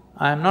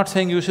 I'm not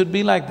saying you should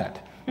be like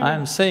that.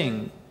 I'm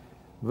saying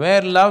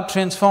where love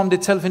transformed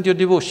itself into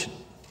devotion.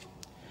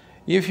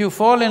 If you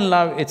fall in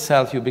love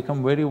itself, you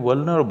become very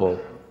vulnerable,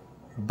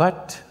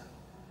 but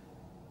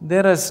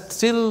there are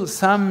still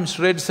some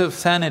shreds of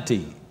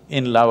sanity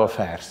in love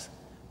affairs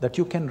that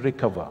you can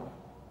recover.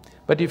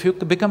 But if you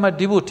become a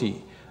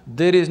devotee,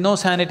 there is no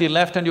sanity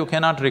left and you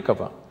cannot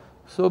recover.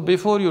 So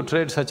before you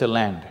tread such a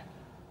land,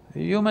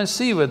 you must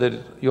see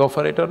whether you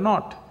offer it or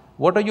not.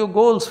 What are your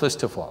goals,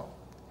 first of all?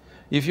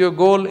 If your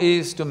goal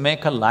is to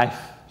make a life,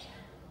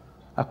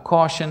 a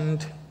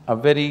cautioned, a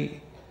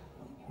very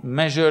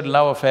measured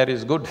love affair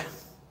is good.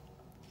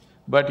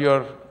 But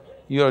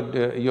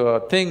your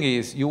thing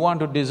is, you want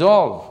to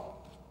dissolve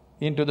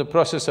into the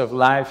process of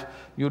life,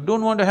 you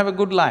don't want to have a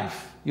good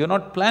life, you're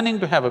not planning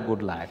to have a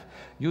good life,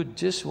 you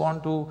just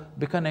want to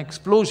become an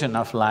explosion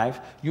of life,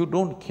 you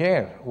don't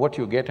care what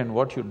you get and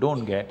what you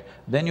don't get,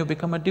 then you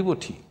become a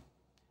devotee.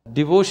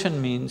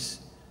 Devotion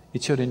means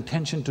it's your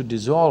intention to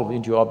dissolve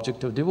into your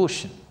object of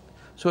devotion.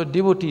 So a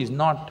devotee is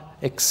not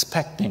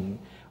expecting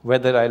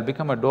whether I'll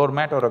become a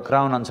doormat or a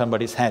crown on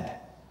somebody's head.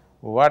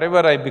 Whatever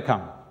I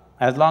become,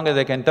 as long as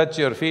I can touch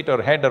your feet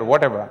or head or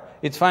whatever,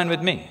 it's fine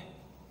with me.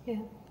 Yeah.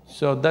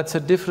 So that's a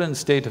different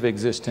state of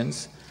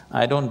existence.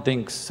 I don't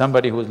think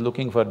somebody who's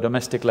looking for a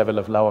domestic level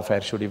of love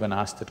affair should even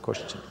ask that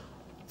question.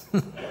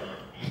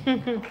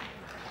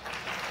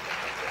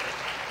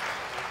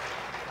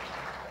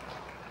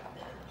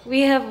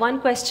 We have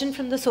one question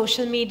from the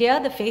social media,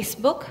 the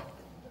Facebook.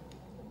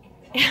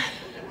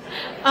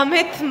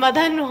 Amit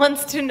Madan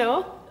wants to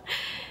know,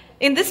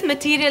 in this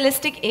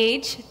materialistic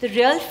age, the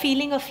real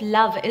feeling of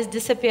love is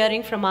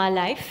disappearing from our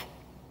life.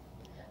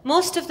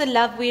 Most of the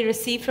love we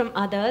receive from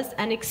others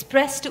and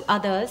express to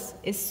others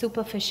is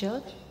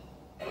superficial.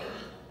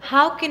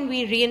 How can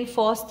we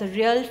reinforce the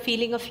real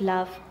feeling of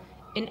love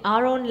in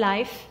our own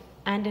life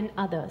and in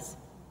others?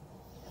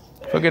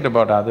 Forget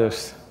about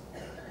others.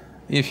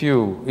 If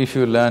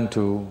you learn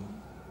to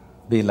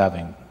be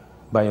loving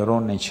by your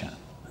own nature,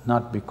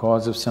 not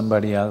because of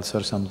somebody else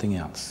or something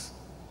else.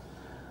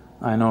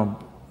 I know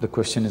the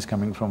question is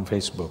coming from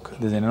Facebook,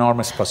 there's an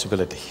enormous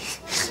possibility.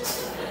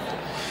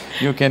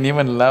 You can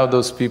even love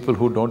those people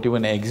who don't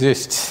even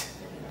exist.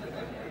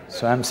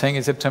 So I'm saying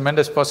it's a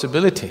tremendous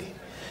possibility.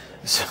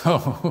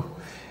 So,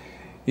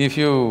 if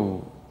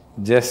you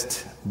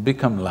just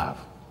become love,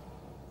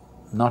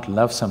 not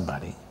love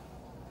somebody,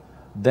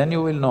 then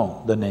you will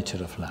know the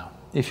nature of love.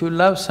 If you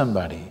love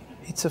somebody,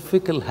 it's a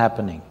fickle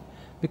happening.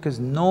 Because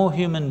no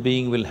human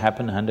being will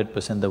happen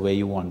 100% the way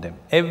you want them.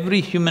 Every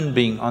human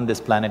being on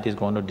this planet is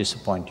going to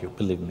disappoint you,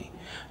 believe me.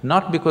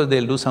 Not because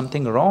they'll do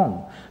something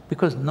wrong,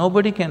 because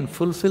nobody can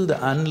fulfill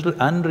the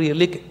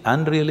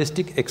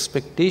unrealistic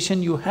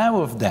expectation you have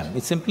of them.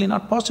 It's simply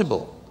not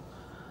possible.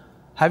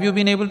 Have you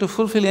been able to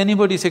fulfill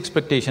anybody's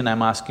expectation,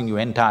 I'm asking you,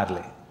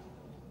 entirely?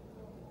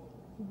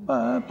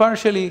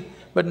 Partially,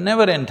 but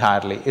never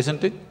entirely,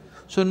 isn't it?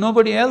 So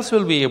nobody else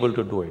will be able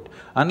to do it.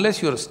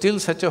 Unless you're still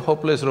such a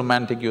hopeless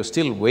romantic, you're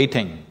still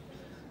waiting,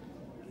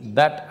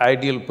 that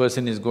ideal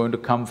person is going to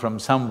come from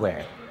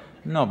somewhere.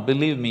 No,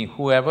 believe me,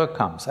 whoever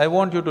comes, I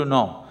want you to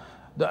know,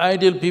 the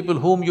ideal people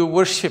whom you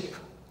worship,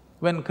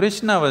 when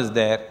Krishna was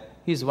there,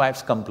 his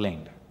wives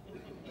complained,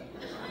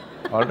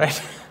 all right?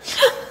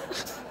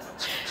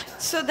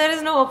 So there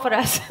is no hope for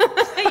us.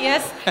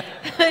 Yes,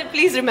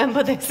 please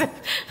remember this.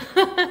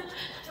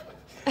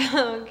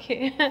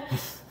 Okay.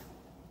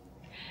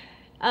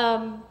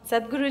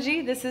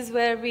 Sadhguruji, this is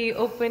where we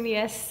open,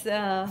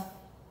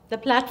 the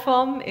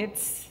platform.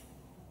 It's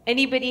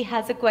anybody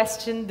has a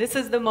question, this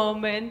is the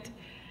moment.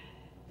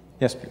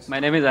 Yes, please. My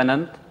name is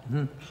Anand.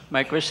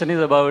 My question is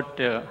about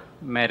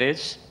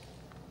marriage,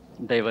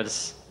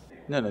 divorce.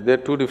 No, they're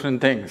two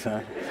different things,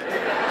 huh?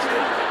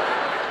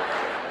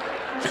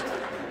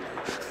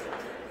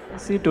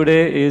 See,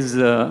 today is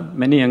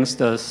many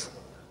youngsters,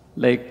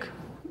 like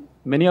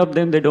many of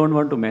them, they don't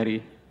want to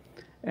marry.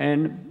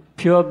 And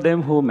few of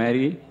them who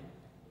marry,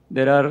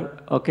 there are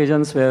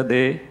occasions where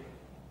they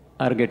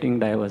are getting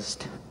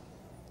divorced.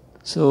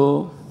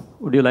 So,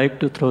 would you like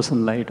to throw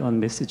some light on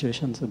this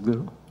situation,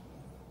 Sudhguru?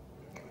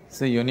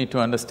 So you need to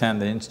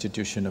understand the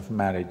institution of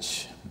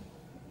marriage.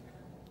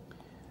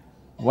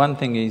 One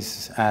thing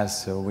is,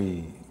 as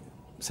we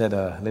said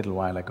a little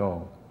while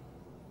ago,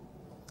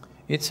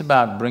 it's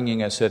about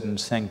bringing a certain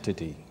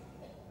sanctity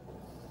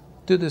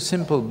to the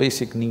simple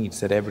basic needs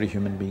that every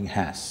human being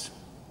has.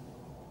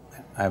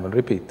 I will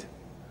repeat,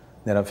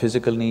 there are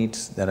physical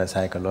needs, there are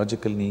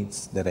psychological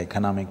needs, there are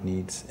economic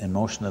needs,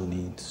 emotional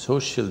needs,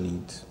 social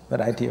needs,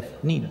 variety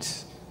of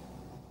needs.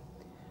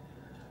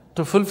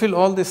 To fulfill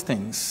all these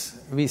things,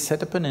 we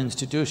set up an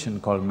institution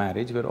called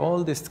marriage where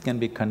all this can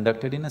be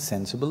conducted in a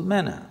sensible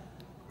manner.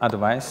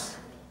 Otherwise,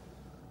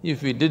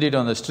 if we did it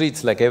on the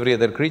streets like every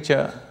other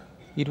creature,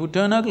 it would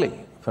turn ugly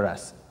for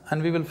us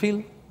and we will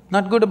feel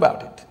not good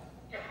about it.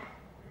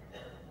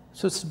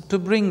 So to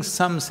bring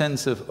some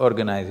sense of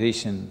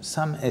organization,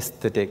 some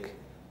aesthetic,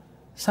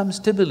 some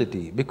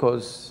stability,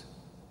 because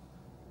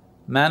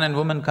man and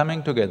woman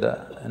coming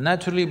together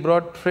naturally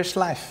brought fresh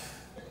life.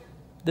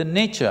 The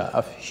nature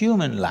of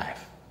human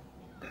life,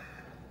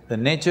 the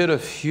nature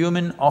of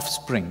human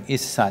offspring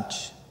is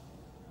such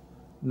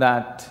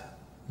that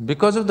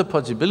because of the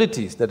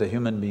possibilities that a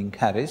human being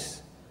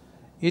carries,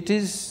 it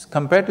is,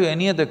 compared to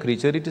any other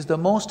creature, it is the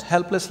most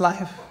helpless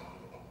life,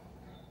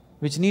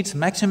 which needs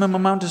maximum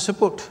amount of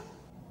support.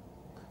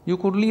 You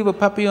could leave a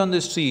puppy on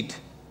the street,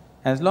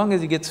 as long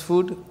as he gets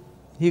food,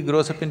 he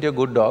grows up into a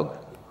good dog,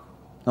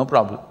 no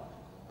problem.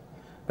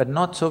 But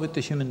not so with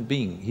a human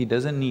being, he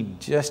doesn't need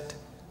just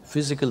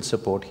physical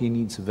support, he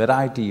needs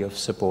variety of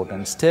support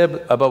and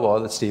above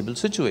all, a stable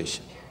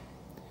situation.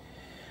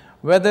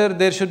 Whether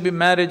there should be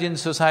marriage in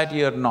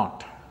society or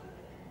not,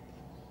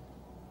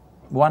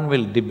 one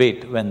will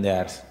debate when they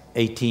are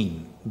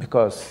 18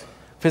 because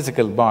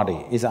physical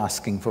body is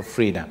asking for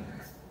freedom,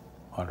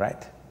 all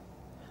right?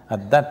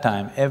 At that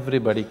time,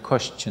 everybody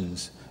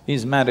questions,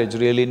 is marriage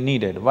really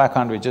needed? Why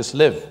can't we just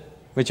live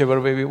whichever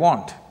way we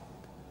want?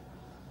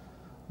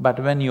 But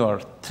when you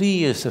are 3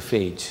 years of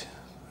age,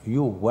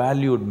 you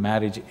valued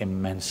marriage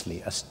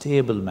immensely, a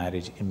stable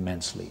marriage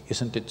immensely,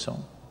 isn't it so?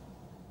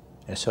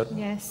 Yes or no?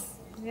 Yes.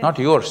 Yeah. Not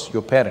yours,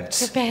 your parents.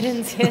 Your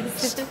parents,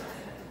 yes.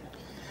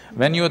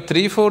 When you're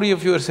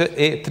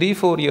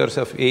 3-4 years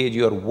of age,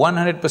 you're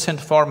 100%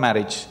 for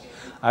marriage.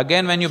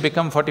 Again, when you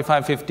become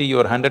 45-50,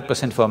 you're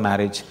 100% for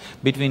marriage.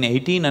 Between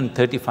 18 and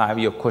 35,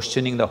 you're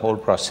questioning the whole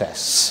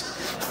process.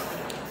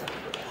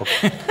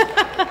 Okay?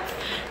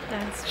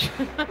 That's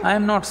true.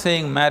 I'm not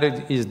saying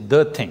marriage is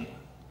the thing,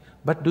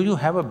 but do you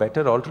have a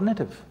better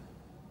alternative?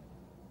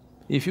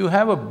 If you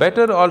have a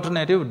better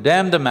alternative,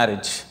 damn the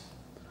marriage.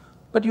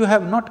 But you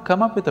have not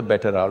come up with a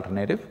better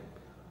alternative,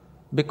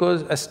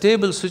 because a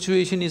stable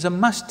situation is a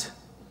must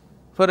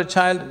for a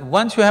child.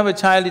 Once you have a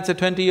child, it's a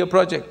 20-year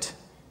project.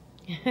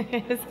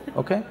 Yes.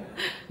 Okay?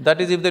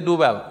 That is if they do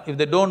well. If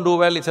they don't do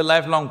well, it's a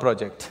lifelong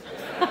project.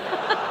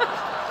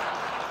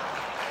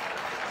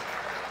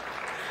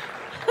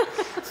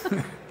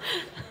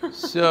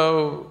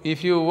 So,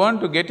 if you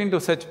want to get into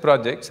such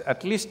projects,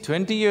 at least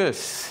 20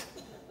 years,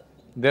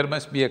 there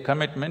must be a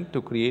commitment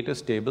to create a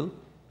stable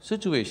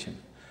situation.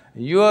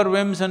 Your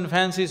whims and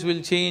fancies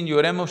will change,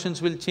 your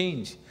emotions will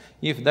change.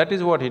 If that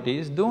is what it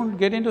is, don't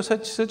get into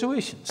such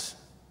situations.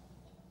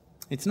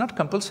 It's not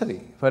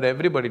compulsory for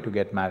everybody to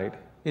get married.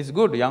 It's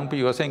good, young people,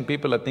 you're saying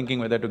people are thinking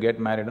whether to get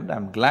married, and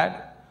I'm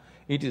glad.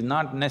 It is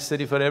not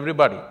necessary for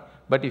everybody.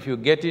 But if you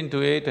get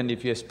into it, and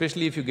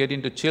especially if you get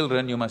into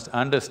children, you must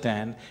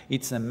understand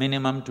it's a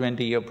minimum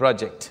 20-year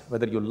project,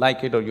 whether you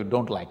like it or you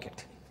don't like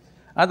it.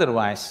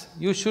 Otherwise,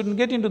 you shouldn't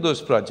get into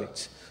those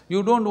projects.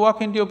 You don't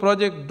walk into a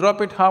project,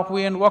 drop it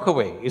halfway and walk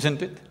away,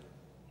 isn't it?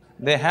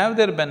 They have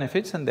their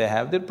benefits and they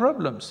have their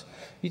problems.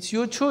 It's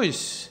your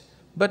choice,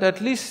 but at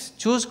least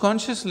choose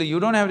consciously. You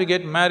don't have to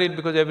get married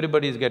because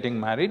everybody is getting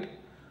married.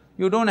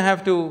 You don't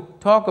have to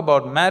talk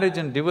about marriage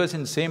and divorce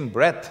in same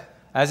breath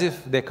as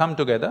if they come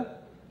together.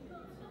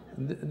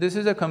 This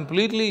is a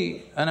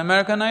completely an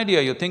American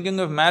idea. You're thinking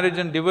of marriage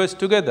and divorce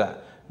together.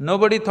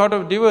 Nobody thought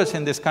of divorce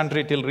in this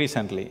country till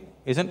recently,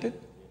 isn't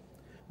it?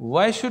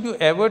 Why should you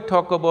ever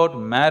talk about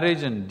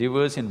marriage and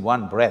divorce in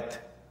one breath?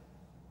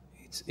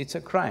 It's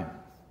a crime.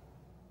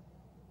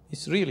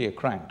 It's really a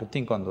crime to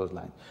think on those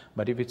lines.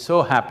 But if it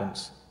so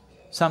happens,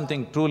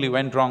 something truly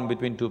went wrong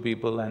between two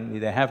people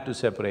and they have to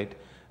separate,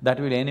 that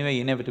will anyway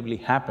inevitably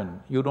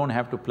happen. You don't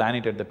have to plan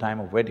it at the time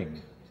of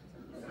wedding.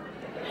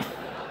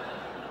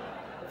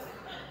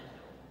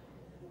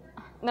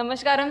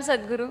 Namaskaram,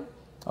 Sadhguru.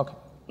 Okay.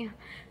 Yeah.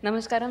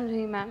 Namaskaram,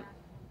 Juhi ma'am.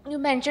 You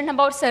mentioned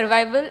about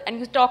survival and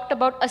you talked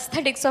about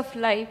aesthetics of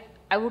life.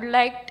 I would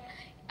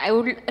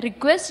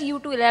request you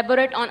to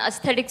elaborate on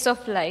aesthetics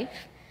of life.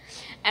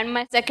 And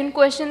my second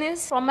question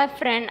is from my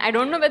friend. I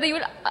don't know whether you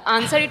will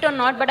answer it or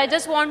not, but I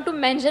just want to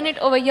mention it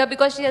over here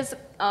because she has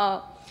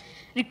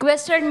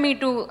requested me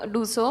to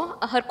do so.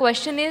 Her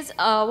question is,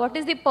 what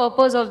is the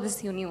purpose of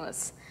this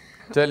universe?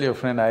 Tell your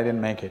friend I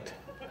didn't make it.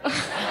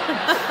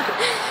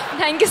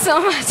 Thank you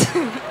so much.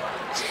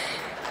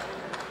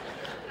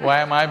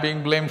 Why am I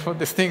being blamed for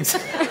these things?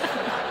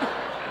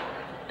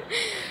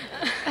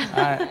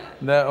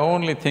 The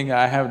only thing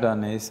I have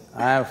done is,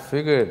 I have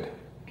figured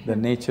the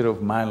nature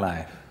of my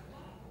life.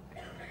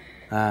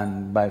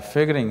 And by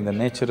figuring the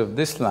nature of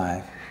this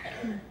life,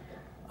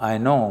 I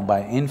know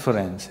by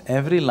inference,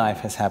 every life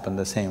has happened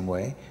the same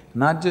way.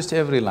 Not just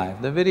every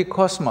life, the very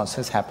cosmos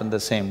has happened the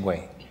same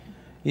way.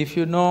 If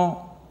you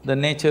know the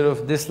nature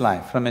of this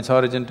life from its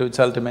origin to its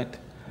ultimate,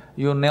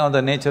 you know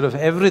the nature of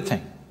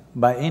everything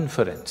by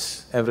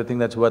inference, everything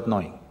that's worth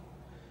knowing.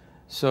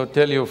 So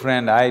tell your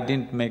friend, I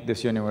didn't make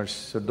this universe,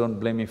 so don't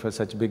blame me for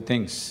such big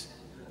things.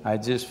 I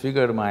just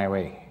figured my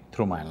way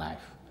through my life.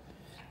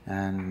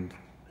 And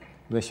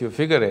if you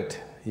figure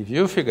it,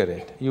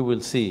 you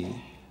will see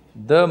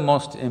the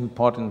most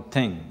important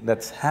thing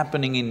that's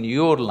happening in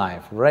your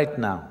life right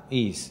now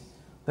is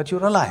that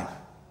you're alive.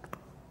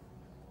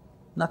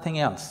 Nothing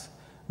else.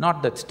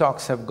 Not that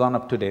stocks have gone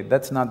up today,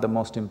 that's not the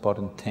most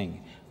important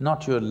thing.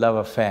 Not your love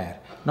affair,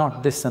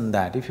 not this and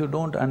that. If you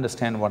don't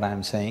understand what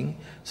I'm saying,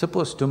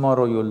 suppose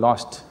tomorrow you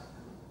lost…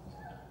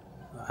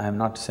 I'm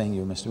not saying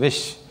you must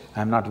wish,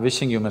 I'm not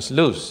wishing you must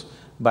lose,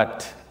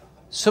 but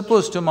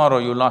suppose tomorrow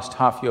you lost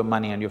half your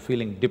money and you're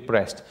feeling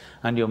depressed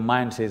and your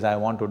mind says, I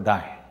want to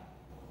die.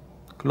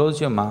 Close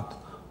your mouth,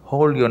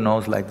 hold your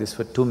nose like this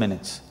for 2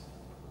 minutes.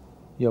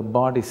 Your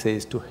body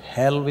says, to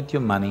hell with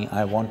your money,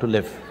 I want to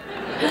live.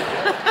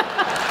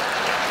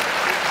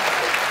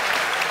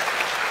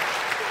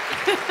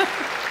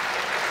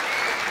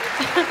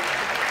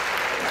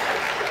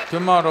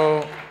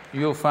 Tomorrow,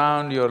 you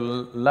found your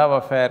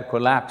love affair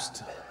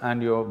collapsed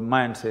and your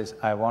mind says,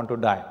 I want to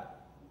die.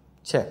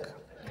 Check.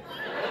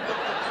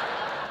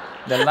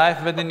 The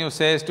life within you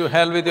says, to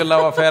hell with your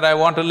love affair, I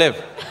want to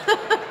live.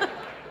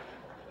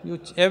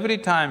 Every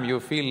time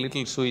you feel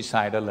little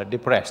suicidal or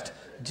depressed,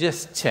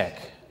 just check.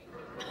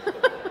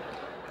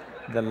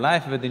 The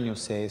life within you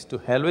says, to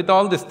hell with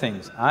all these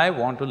things, I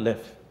want to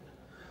live.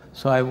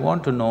 So I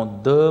want to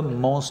know the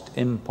most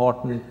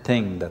important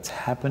thing that's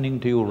happening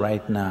to you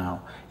right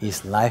now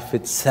is life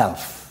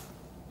itself.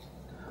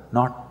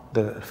 Not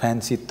the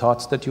fancy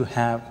thoughts that you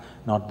have,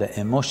 not the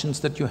emotions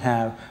that you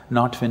have,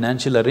 not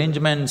financial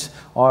arrangements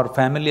or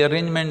family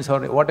arrangements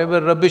or whatever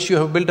rubbish you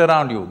have built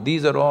around you.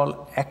 These are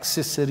all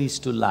accessories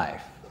to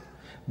life.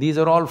 These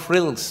are all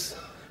frills.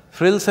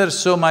 Frills are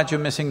so much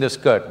you're missing the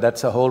skirt,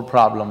 that's a whole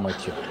problem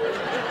with you.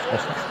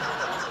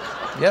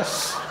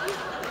 Yes,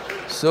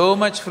 so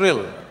much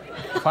frill.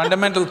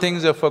 Fundamental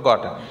things are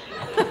forgotten.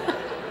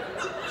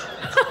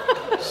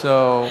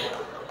 So,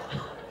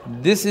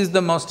 this is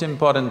the most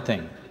important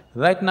thing.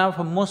 Right now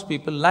for most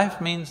people, life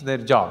means their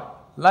job,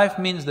 life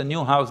means the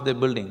new house they're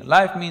building,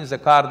 life means the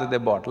car that they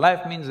bought,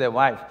 life means their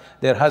wife,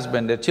 their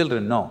husband, their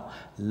children. No,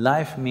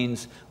 life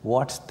means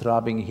what's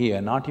throbbing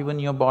here, not even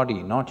your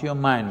body, not your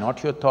mind,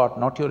 not your thought,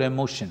 not your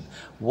emotion.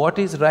 What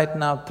is right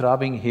now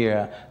throbbing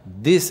here,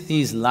 this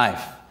is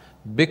life.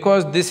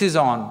 Because this is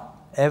on,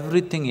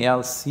 everything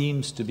else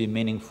seems to be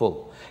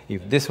meaningful.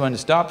 If this one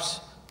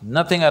stops,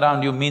 nothing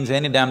around you means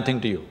any damn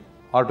thing to you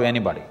or to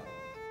anybody.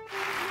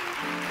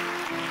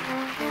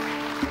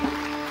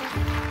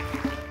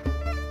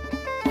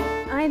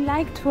 I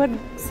liked what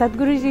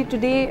Sadhguruji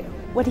today,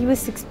 what he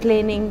was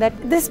explaining, that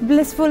this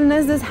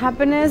blissfulness, this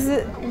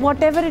happiness,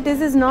 whatever it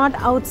is not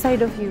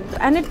outside of you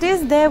and it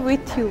is there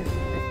with you.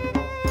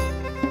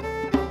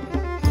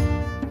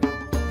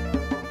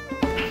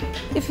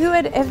 If you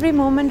at every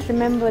moment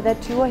remember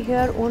that you are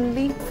here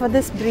only for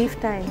this brief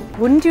time,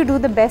 wouldn't you do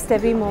the best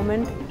every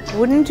moment?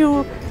 Wouldn't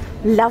you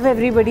love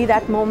everybody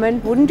that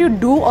moment? Wouldn't you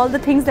do all the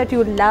things that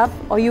you love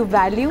or you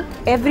value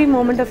every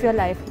moment of your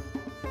life?